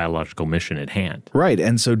the biological mission at hand? Right.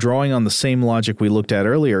 And so drawing on the same logic we looked at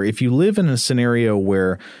earlier, if you live in a scenario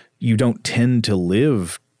where you don't tend to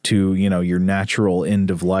live to, your natural end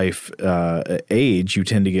of life age, you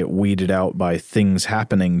tend to get weeded out by things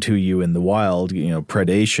happening to you in the wild,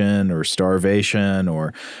 predation or starvation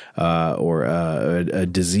or a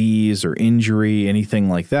disease or injury, anything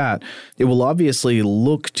like that. It will obviously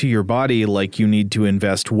look to your body like you need to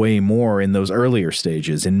invest way more in those earlier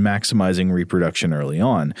stages in maximizing reproduction early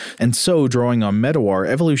on. And so, drawing on Medawar,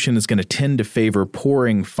 evolution is going to tend to favor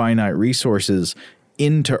pouring finite resources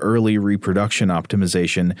into early reproduction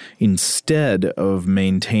optimization instead of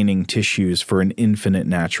maintaining tissues for an infinite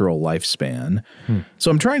natural lifespan. So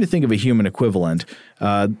I'm trying to think of a human equivalent.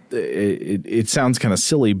 It sounds kind of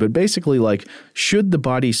silly, but basically should the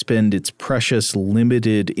body spend its precious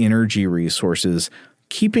limited energy resources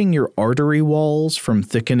keeping your artery walls from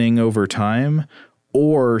thickening over time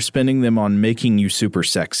or spending them on making you super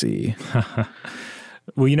sexy?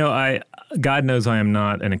 Well, God knows I am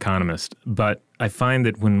not an economist, but I find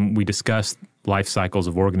that when we discuss life cycles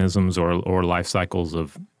of organisms or life cycles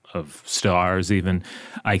of stars even,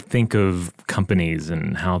 I think of companies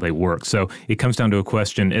and how they work. So it comes down to a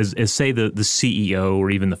question, as say the CEO or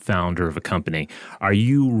even the founder of a company, are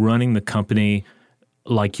you running the company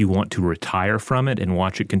like you want to retire from it and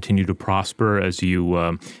watch it continue to prosper as you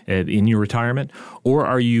in your retirement, or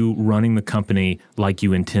are you running the company like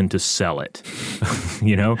you intend to sell it?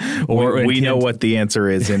 Or we know what the answer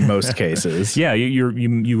is in most cases. Yeah,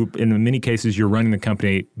 you in many cases you're running the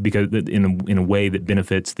company because in a way that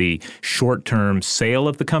benefits the short-term sale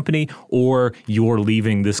of the company, or you're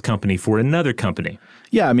leaving this company for another company.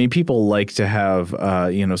 Yeah, I mean, people like to have,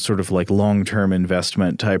 sort of like long-term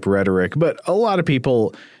investment type rhetoric, but a lot of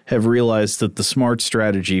people have realized that the smart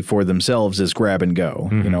strategy for themselves is grab and go.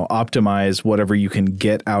 Optimize whatever you can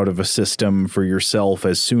get out of a system for yourself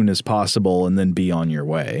as soon as possible and then be on your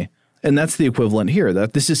way. And that's the equivalent here.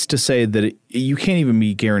 That this is to say that you can't even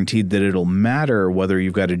be guaranteed that it'll matter whether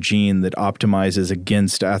you've got a gene that optimizes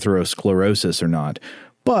against atherosclerosis or not.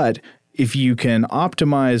 But if you can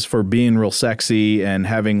optimize for being real sexy and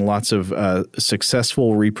having lots of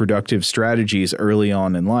successful reproductive strategies early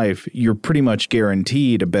on in life, you're pretty much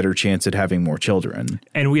guaranteed a better chance at having more children.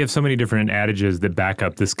 And we have so many different adages that back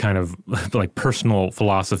up this kind of like personal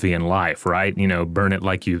philosophy in life, right? You know, burn it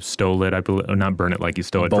like you stole it. Not burn it like you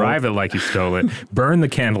stole it. Drive it like you stole it. Burn the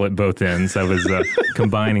candle at both ends. I was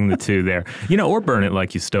combining the two there. You know, or burn it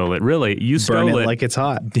like you stole it. Really, you stole it. Burn it like it's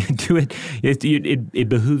hot. Do it. It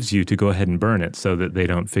behooves you to go ahead and burn it so that they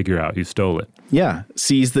don't figure out you stole it. Yeah.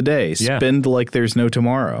 Seize the day. Spend like there's no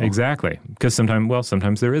tomorrow. Exactly. Because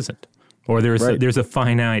sometimes there isn't. Or there's a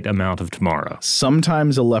finite amount of tomorrow.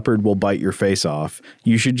 Sometimes a leopard will bite your face off.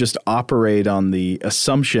 You should just operate on the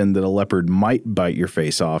assumption that a leopard might bite your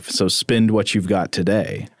face off, so spend what you've got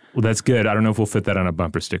today. Well, that's good. I don't know if we'll fit that on a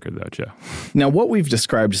bumper sticker, though, Joe. Now, what we've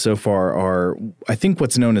described so far are, I think,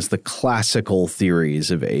 what's known as the classical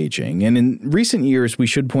theories of aging. And in recent years, we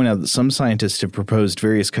should point out that some scientists have proposed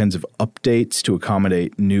various kinds of updates to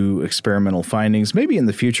accommodate new experimental findings. Maybe in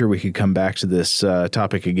the future, we could come back to this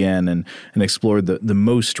topic again and explore the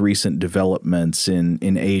most recent developments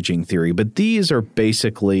in aging theory. But these are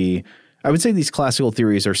basically, I would say these classical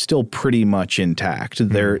theories are still pretty much intact.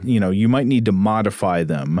 They're, you might need to modify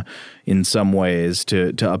them in some ways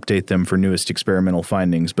to update them for newest experimental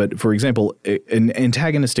findings. But for example, an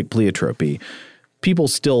antagonistic pleiotropy, people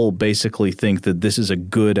still basically think that this is a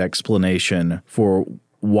good explanation for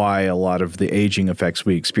why a lot of the aging effects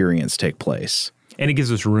we experience take place. And it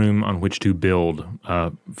gives us room on which to build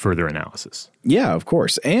further analysis. Yeah, of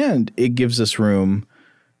course. And it gives us room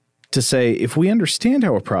to say, if we understand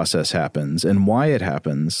how a process happens and why it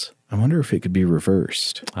happens, I wonder if it could be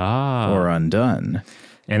reversed or undone.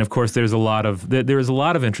 And of course, there is a lot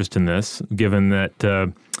of interest in this, given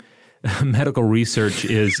that medical research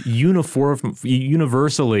is universally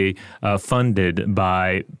funded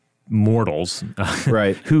by mortals,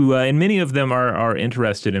 right? Who, and many of them are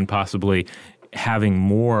interested in possibly having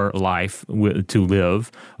more life to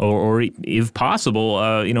live, or if possible,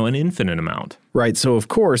 an infinite amount. Right. So, of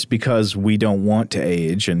course, because we don't want to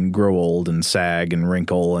age and grow old and sag and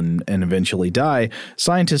wrinkle and eventually die,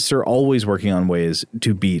 scientists are always working on ways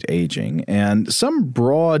to beat aging. And some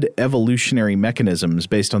broad evolutionary mechanisms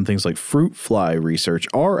based on things like fruit fly research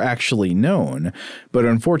are actually known. But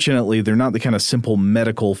unfortunately, they're not the kind of simple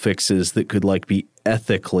medical fixes that could be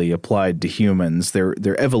ethically applied to humans.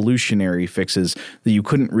 They're evolutionary fixes that you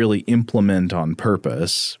couldn't really implement on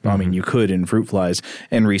purpose. Mm-hmm. I mean, you could in fruit flies,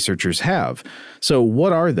 and researchers have. So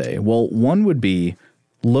what are they? Well, one would be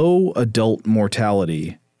low adult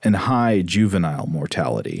mortality and high juvenile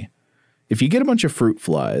mortality. If you get a bunch of fruit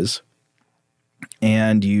flies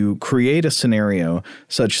and you create a scenario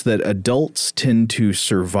such that adults tend to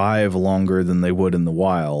survive longer than they would in the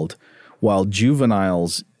wild, while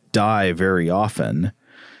juveniles die very often,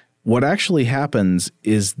 what actually happens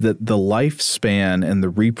is that the lifespan and the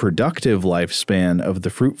reproductive lifespan of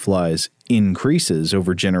the fruit flies increases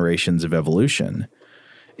over generations of evolution.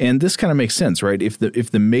 And this kind of makes sense, right? If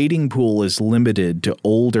the mating pool is limited to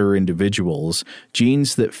older individuals,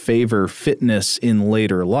 genes that favor fitness in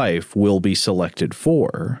later life will be selected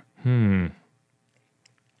for.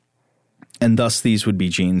 And thus these would be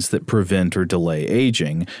genes that prevent or delay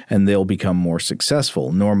aging, and they'll become more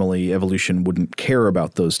successful. Normally, evolution wouldn't care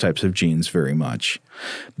about those types of genes very much.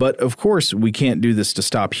 But of course, we can't do this to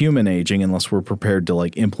stop human aging unless we're prepared to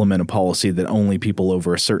implement a policy that only people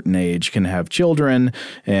over a certain age can have children,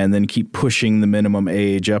 and then keep pushing the minimum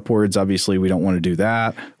age upwards. Obviously, we don't want to do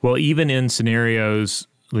that. Well, even in scenarios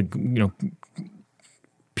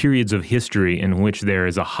periods of history in which there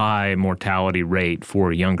is a high mortality rate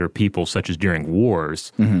for younger people, such as during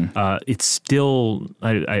wars, it's still,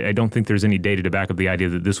 I don't think there's any data to back up the idea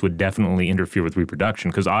that this would definitely interfere with reproduction,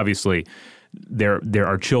 because obviously there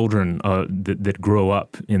are children that grow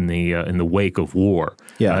up in the wake of war.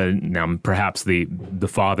 Yeah. Now, perhaps the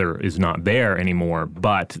father is not there anymore,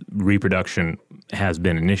 but reproduction has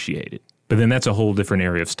been initiated. But then that's a whole different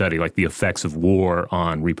area of study, like the effects of war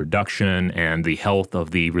on reproduction and the health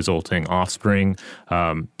of the resulting offspring,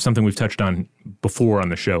 something we've touched on before on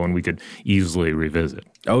the show and we could easily revisit.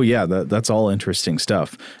 Oh, yeah, that's all interesting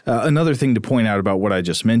stuff. Another thing to point out about what I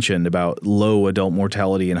just mentioned about low adult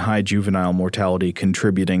mortality and high juvenile mortality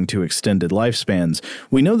contributing to extended lifespans,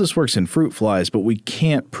 we know this works in fruit flies, but we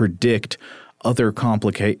can't predict other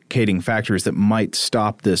complicating factors that might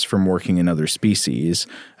stop this from working in other species,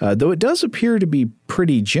 though it does appear to be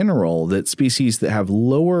pretty general that species that have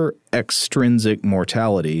lower extrinsic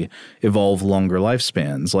mortality evolve longer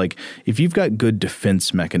lifespans. Like if you've got good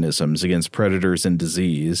defense mechanisms against predators and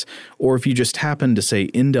disease, or if you just happen to, say,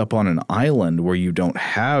 end up on an island where you don't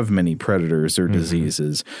have many predators or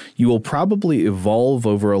diseases, you will probably evolve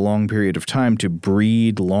over a long period of time to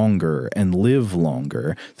breed longer and live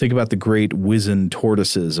longer. Think about the great wizened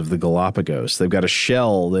tortoises of the Galapagos. They've got a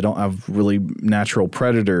shell. They don't have really natural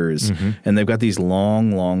predators, and they've got these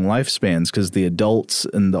long lifespans because the adults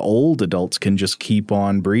and the old adults can just keep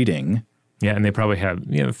on breeding. Yeah, and they probably have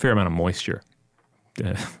a fair amount of moisture.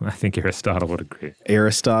 I think Aristotle would agree.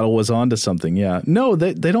 Aristotle was onto something, yeah. No,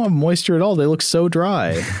 they don't have moisture at all. They look so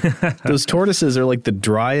dry. Those tortoises are like the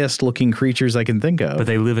driest looking creatures I can think of. But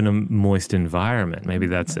they live in a moist environment. Maybe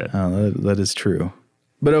that's it. Oh, that is true.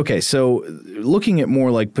 But okay, so looking at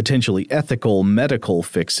more like potentially ethical medical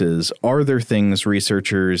fixes, are there things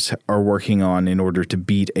researchers are working on in order to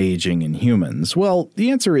beat aging in humans? Well,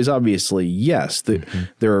 the answer is obviously yes.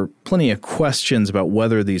 There are plenty of questions about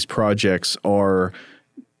whether these projects are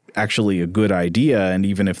actually a good idea, and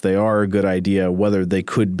even if they are a good idea, whether they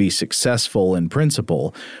could be successful in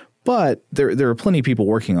principle. But there are plenty of people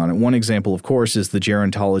working on it. One example, of course, is the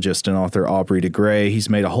gerontologist and author Aubrey de Grey. He's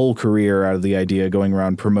made a whole career out of the idea going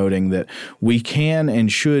around promoting that we can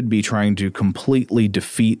and should be trying to completely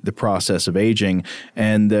defeat the process of aging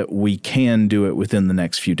and that we can do it within the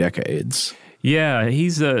next few decades. Yeah,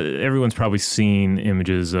 he's everyone's probably seen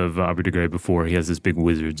images of Aubrey de Grey before. He has this big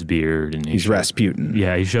wizard's beard. And he's Rasputin.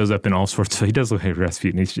 Yeah, he shows up in all sorts of – he does look like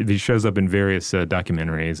Rasputin. He shows up in various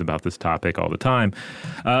documentaries about this topic all the time.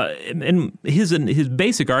 And his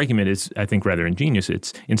basic argument is, I think, rather ingenious.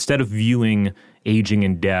 It's instead of viewing aging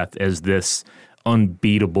and death as this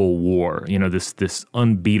unbeatable war, this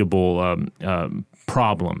unbeatable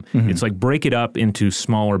problem. It's like break it up into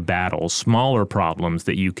smaller battles, smaller problems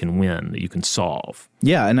that you can win, that you can solve.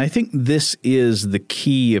 Yeah, and I think this is the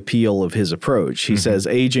key appeal of his approach. He says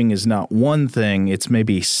aging is not one thing, it's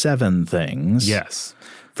maybe 7 things. Yes.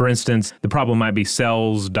 For instance, the problem might be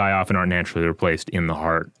cells die off and aren't naturally replaced in the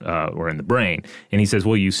heart or in the brain. And he says,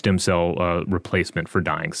 we'll use stem cell replacement for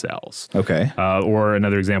dying cells. Okay. Or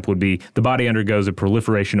another example would be the body undergoes a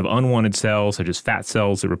proliferation of unwanted cells, such as fat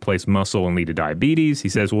cells that replace muscle and lead to diabetes. He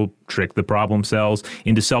says we'll trick the problem cells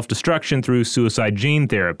into self-destruction through suicide gene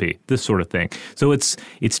therapy, this sort of thing. So it's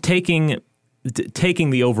taking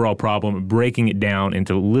the overall problem, breaking it down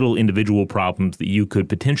into little individual problems that you could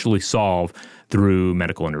potentially solve through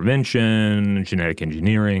medical intervention, genetic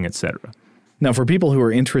engineering, etc. Now, for people who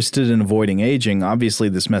are interested in avoiding aging, obviously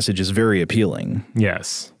this message is very appealing.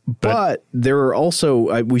 Yes. But there are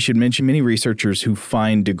also, we should mention, many researchers who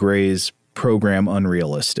find de Grey's program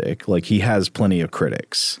unrealistic. Like, he has plenty of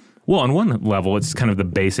critics. Well, on one level, it's kind of the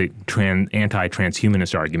basic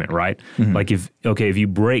anti-transhumanist argument, right? Like, if you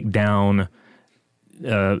break down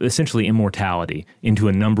essentially immortality into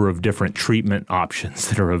a number of different treatment options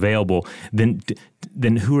that are available, then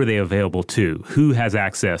who are they available to? Who has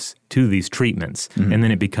access to these treatments? And then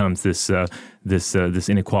it becomes this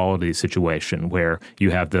inequality situation where you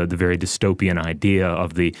have the very dystopian idea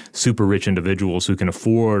of the super rich individuals who can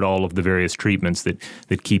afford all of the various treatments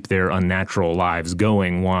that keep their unnatural lives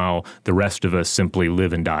going while the rest of us simply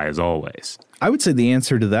live and die as always. I would say the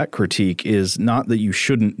answer to that critique is not that you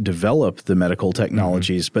shouldn't develop the medical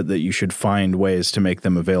technologies, but that you should find ways to make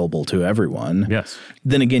them available to everyone. Yes.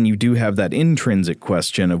 Then again, you do have that intrinsic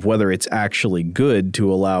question of whether it's actually good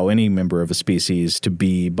to allow any member of a species to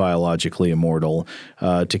be biologically immortal,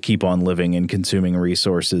 to keep on living and consuming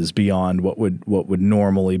resources beyond what would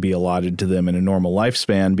normally be allotted to them in a normal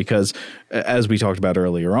lifespan. Because as we talked about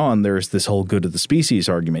earlier on, there's this whole good of the species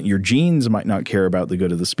argument. Your genes might not care about the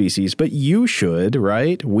good of the species, but you should,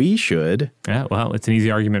 right? We should. Yeah, well, it's an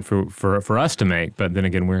easy argument for us to make, but then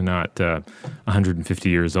again, we're not 150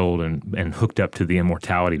 years old and hooked up to the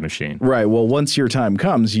immortality machine. Right. Well, once your time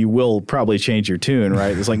comes, you will probably change your tune,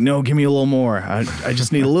 right? It's like, no, give me a little more. I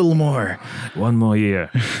just need a little more. One more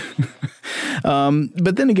year.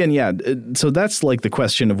 But then again, yeah, so that's like the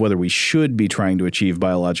question of whether we should be trying to achieve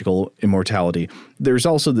biological immortality. There's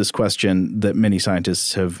also this question that many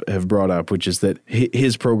scientists have brought up, which is that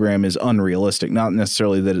his program is unrealistic. Not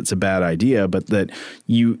necessarily that it's a bad idea, but that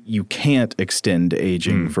you can't extend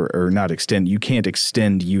aging you can't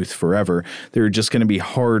extend youth forever. There are just going to be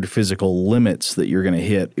hard physical limits that you're going to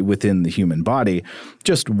hit within the human body.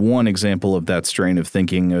 Just one example of that strain of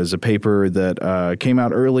thinking is a paper that came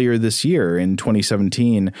out earlier this year in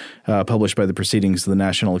 2017, published by the Proceedings of the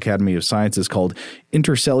National Academy of Sciences, called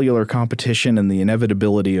Intercellular Competition and the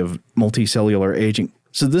Inevitability of Multicellular Aging.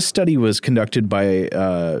 So this study was conducted by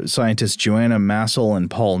scientists Joanna Massel and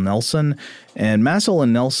Paul Nelson. And Massel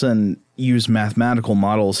and Nelson used mathematical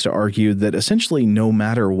models to argue that essentially no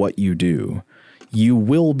matter what you do, you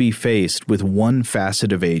will be faced with one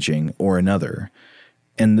facet of aging or another.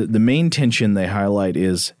 And the main tension they highlight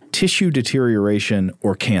is tissue deterioration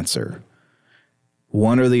or cancer.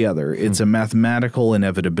 One or the other. It's a mathematical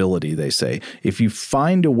inevitability, they say. If you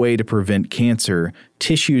find a way to prevent cancer,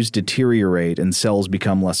 tissues deteriorate and cells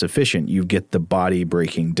become less efficient. You get the body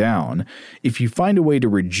breaking down. If you find a way to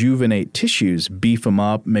rejuvenate tissues, beef them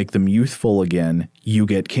up, make them youthful again, you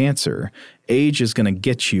get cancer. Age is going to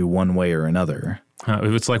get you one way or another.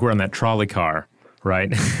 It's like we're on that trolley car,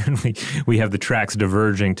 right? we have the tracks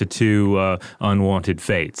diverging to two unwanted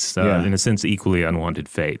fates, in a sense, equally unwanted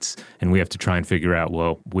fates. And we have to try and figure out,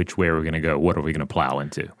 well, which way are we going to go? What are we going to plow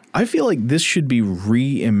into? I feel like this should be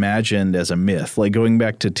reimagined as a myth, like going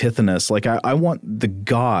back to Tithonus. Like I want the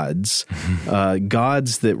gods,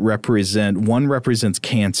 gods that represent, one represents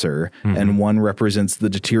cancer and one represents the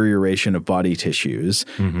deterioration of body tissues.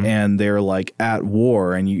 And they're like at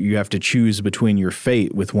war and you have to choose between your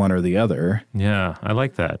fate with one or the other. Yeah, I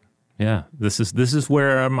like that. Yeah, this is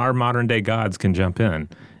where our modern day gods can jump in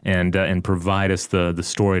and provide us the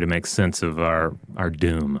story to make sense of our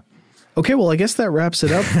doom. Okay, well, I guess that wraps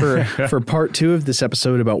it up for part 2 of this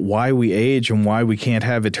episode about why we age and why we can't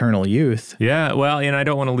have eternal youth. Yeah, well, and I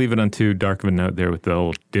don't want to leave it on too dark of a note there with the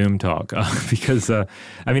old doom talk because,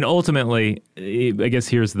 ultimately, I guess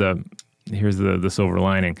here's the silver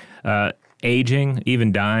lining. Aging,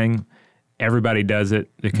 even dying, everybody does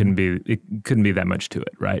it. It couldn't be that much to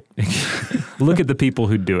it, right? Look at the people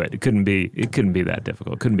who do it. It couldn't be that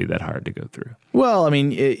difficult. It couldn't be that hard to go through. Well, I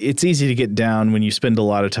mean, it's easy to get down when you spend a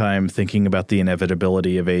lot of time thinking about the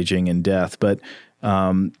inevitability of aging and death. But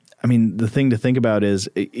the thing to think about is,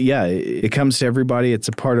 it comes to everybody. It's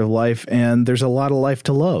a part of life, and there's a lot of life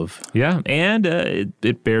to love. Yeah, and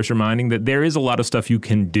it bears reminding that there is a lot of stuff you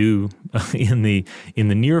can do in the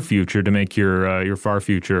near future to make your far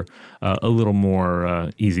future a little more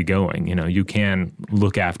easygoing. You know, you can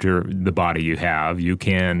look after the body you have. You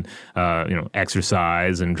can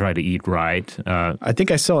exercise and try to eat right. I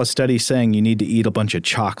think I saw a study saying you need to eat a bunch of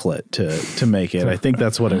chocolate to make it. I think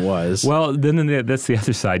that's what it was. Well, then that's the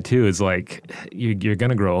other side too. Is like you're going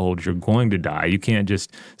to grow old. You're going to die. You can't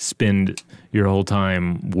just spend your whole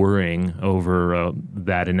time worrying over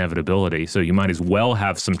that inevitability. So you might as well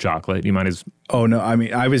have some chocolate. You might as Oh, no. I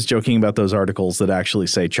mean, I was joking about those articles that actually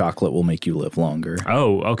say chocolate will make you live longer.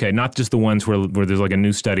 Oh, okay. Not just the ones where there's like a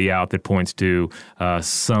new study out that points to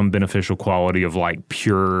some beneficial quality of like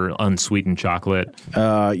pure unsweetened chocolate.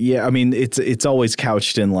 Yeah. I mean, it's always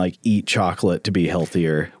couched in like eat chocolate to be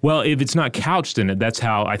healthier. Well, if it's not couched in it, that's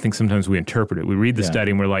how I think sometimes we interpret it. We read the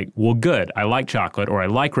study and we're like, well, good. I like chocolate, or I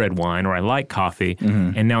like red wine, or I like coffee.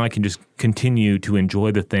 Mm-hmm. And now I can just continue to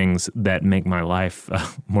enjoy the things that make my life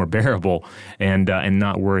more bearable and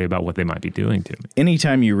not worry about what they might be doing to me.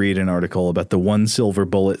 Anytime you read an article about the one silver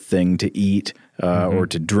bullet thing to eat or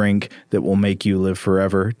to drink that will make you live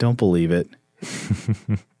forever, don't believe it.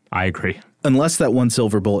 I agree. Unless that one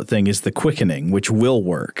silver bullet thing is the quickening, which will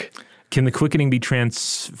work. Can the quickening be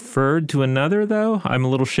transferred to another, though? I'm a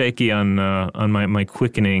little shaky on my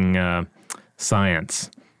quickening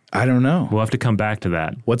science. I don't know. We'll have to come back to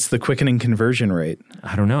that. What's the quickening conversion rate?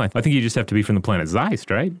 I don't know. I think you just have to be from the planet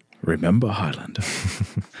Zeist, right? Remember Highlander.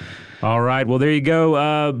 All right. Well, there you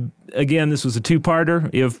go. Again, this was a two-parter.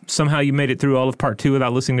 If somehow you made it through all of part 2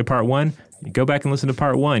 without listening to part 1, go back and listen to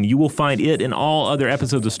part 1. You will find it and all other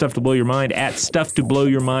episodes of Stuff to Blow Your Mind at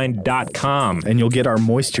stufftoblowyourmind.com. And you'll get our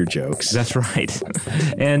moisture jokes. That's right.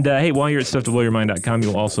 And hey, while you're at stufftoblowyourmind.com,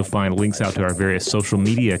 you'll also find links out to our various social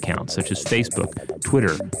media accounts, such as Facebook,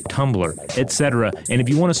 Twitter, Tumblr, etc. And if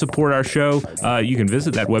you want to support our show, you can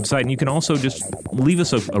visit that website, and you can also just leave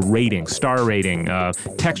us a rating, star rating,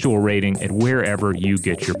 textual rating at wherever you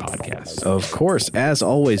get your podcasts. Of course. As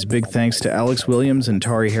always, big thanks to Alex Williams and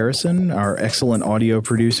Tari Harrison, our excellent audio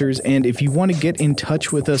producers. And if you want to get in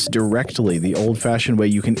touch with us directly, the old-fashioned way,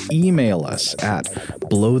 you can email us at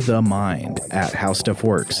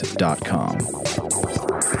blowthemind@howstuffworks.com.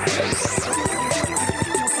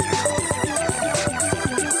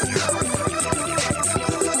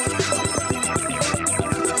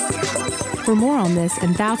 For more on this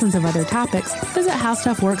and thousands of other topics, visit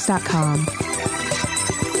howstuffworks.com.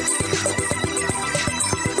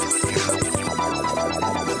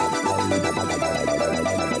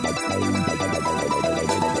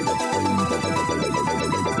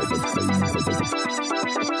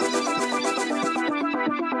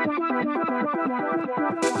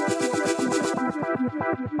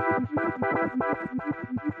 Thank you.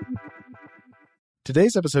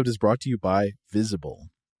 Today's episode is brought to you by Visible.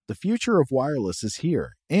 The future of wireless is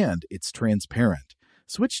here, and it's transparent.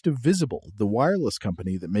 Switch to Visible, the wireless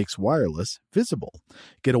company that makes wireless visible.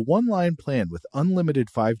 Get a one-line plan with unlimited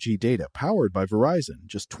 5G data powered by Verizon,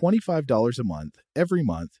 just $25 a month, every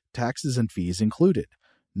month, taxes and fees included.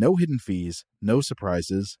 No hidden fees, no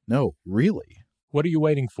surprises, no, really. What are you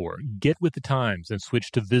waiting for? Get with the times and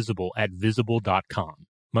switch to Visible at Visible.com.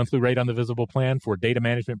 Monthly rate on the Visible plan. For data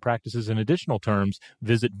management practices and additional terms,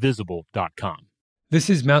 visit Visible.com. This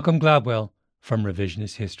is Malcolm Gladwell from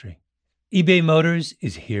Revisionist History. eBay Motors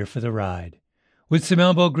is here for the ride. With some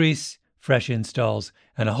elbow grease, fresh installs,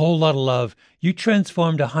 and a whole lot of love, you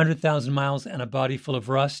transformed 100,000 miles and a body full of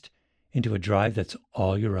rust into a drive that's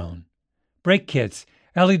all your own. Brake kits,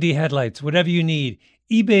 LED headlights, whatever you need,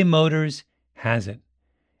 eBay Motors has it.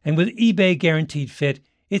 And with eBay Guaranteed Fit,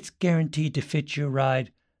 it's guaranteed to fit your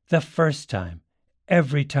ride the first time,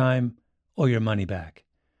 every time, or your money back.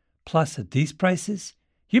 Plus, at these prices,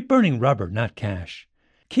 you're burning rubber, not cash.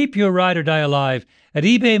 Keep your ride or die alive at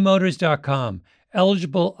ebaymotors.com.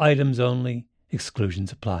 Eligible items only.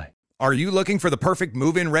 Exclusions apply. Are you looking for the perfect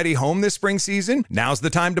move-in ready home this spring season? Now's the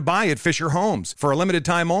time to buy at Fisher Homes. For a limited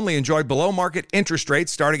time only, enjoy below-market interest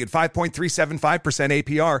rates starting at 5.375%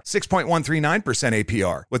 APR, 6.139%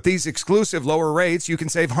 APR. With these exclusive lower rates, you can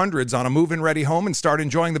save hundreds on a move-in ready home and start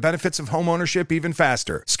enjoying the benefits of home ownership even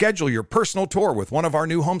faster. Schedule your personal tour with one of our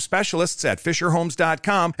new home specialists at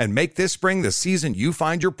FisherHomes.com and make this spring the season you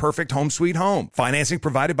find your perfect home sweet home. Financing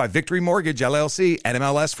provided by Victory Mortgage, LLC,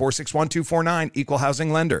 NMLS 461249, Equal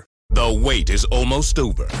Housing Lender. The wait is almost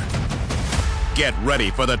over. Get ready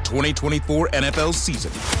for the 2024 NFL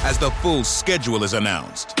season as the full schedule is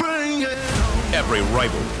announced. Every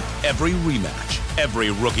rivalry, every rematch,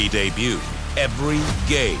 every rookie debut, every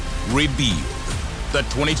game revealed. The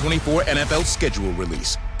 2024 NFL schedule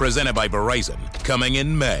release, presented by Verizon, coming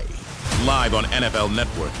in May. Live on NFL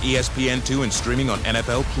Network, ESPN2, and streaming on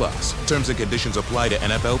NFL Plus. Terms and conditions apply to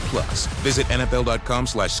NFL Plus. Visit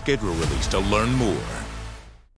NFL.com/schedule release to learn more.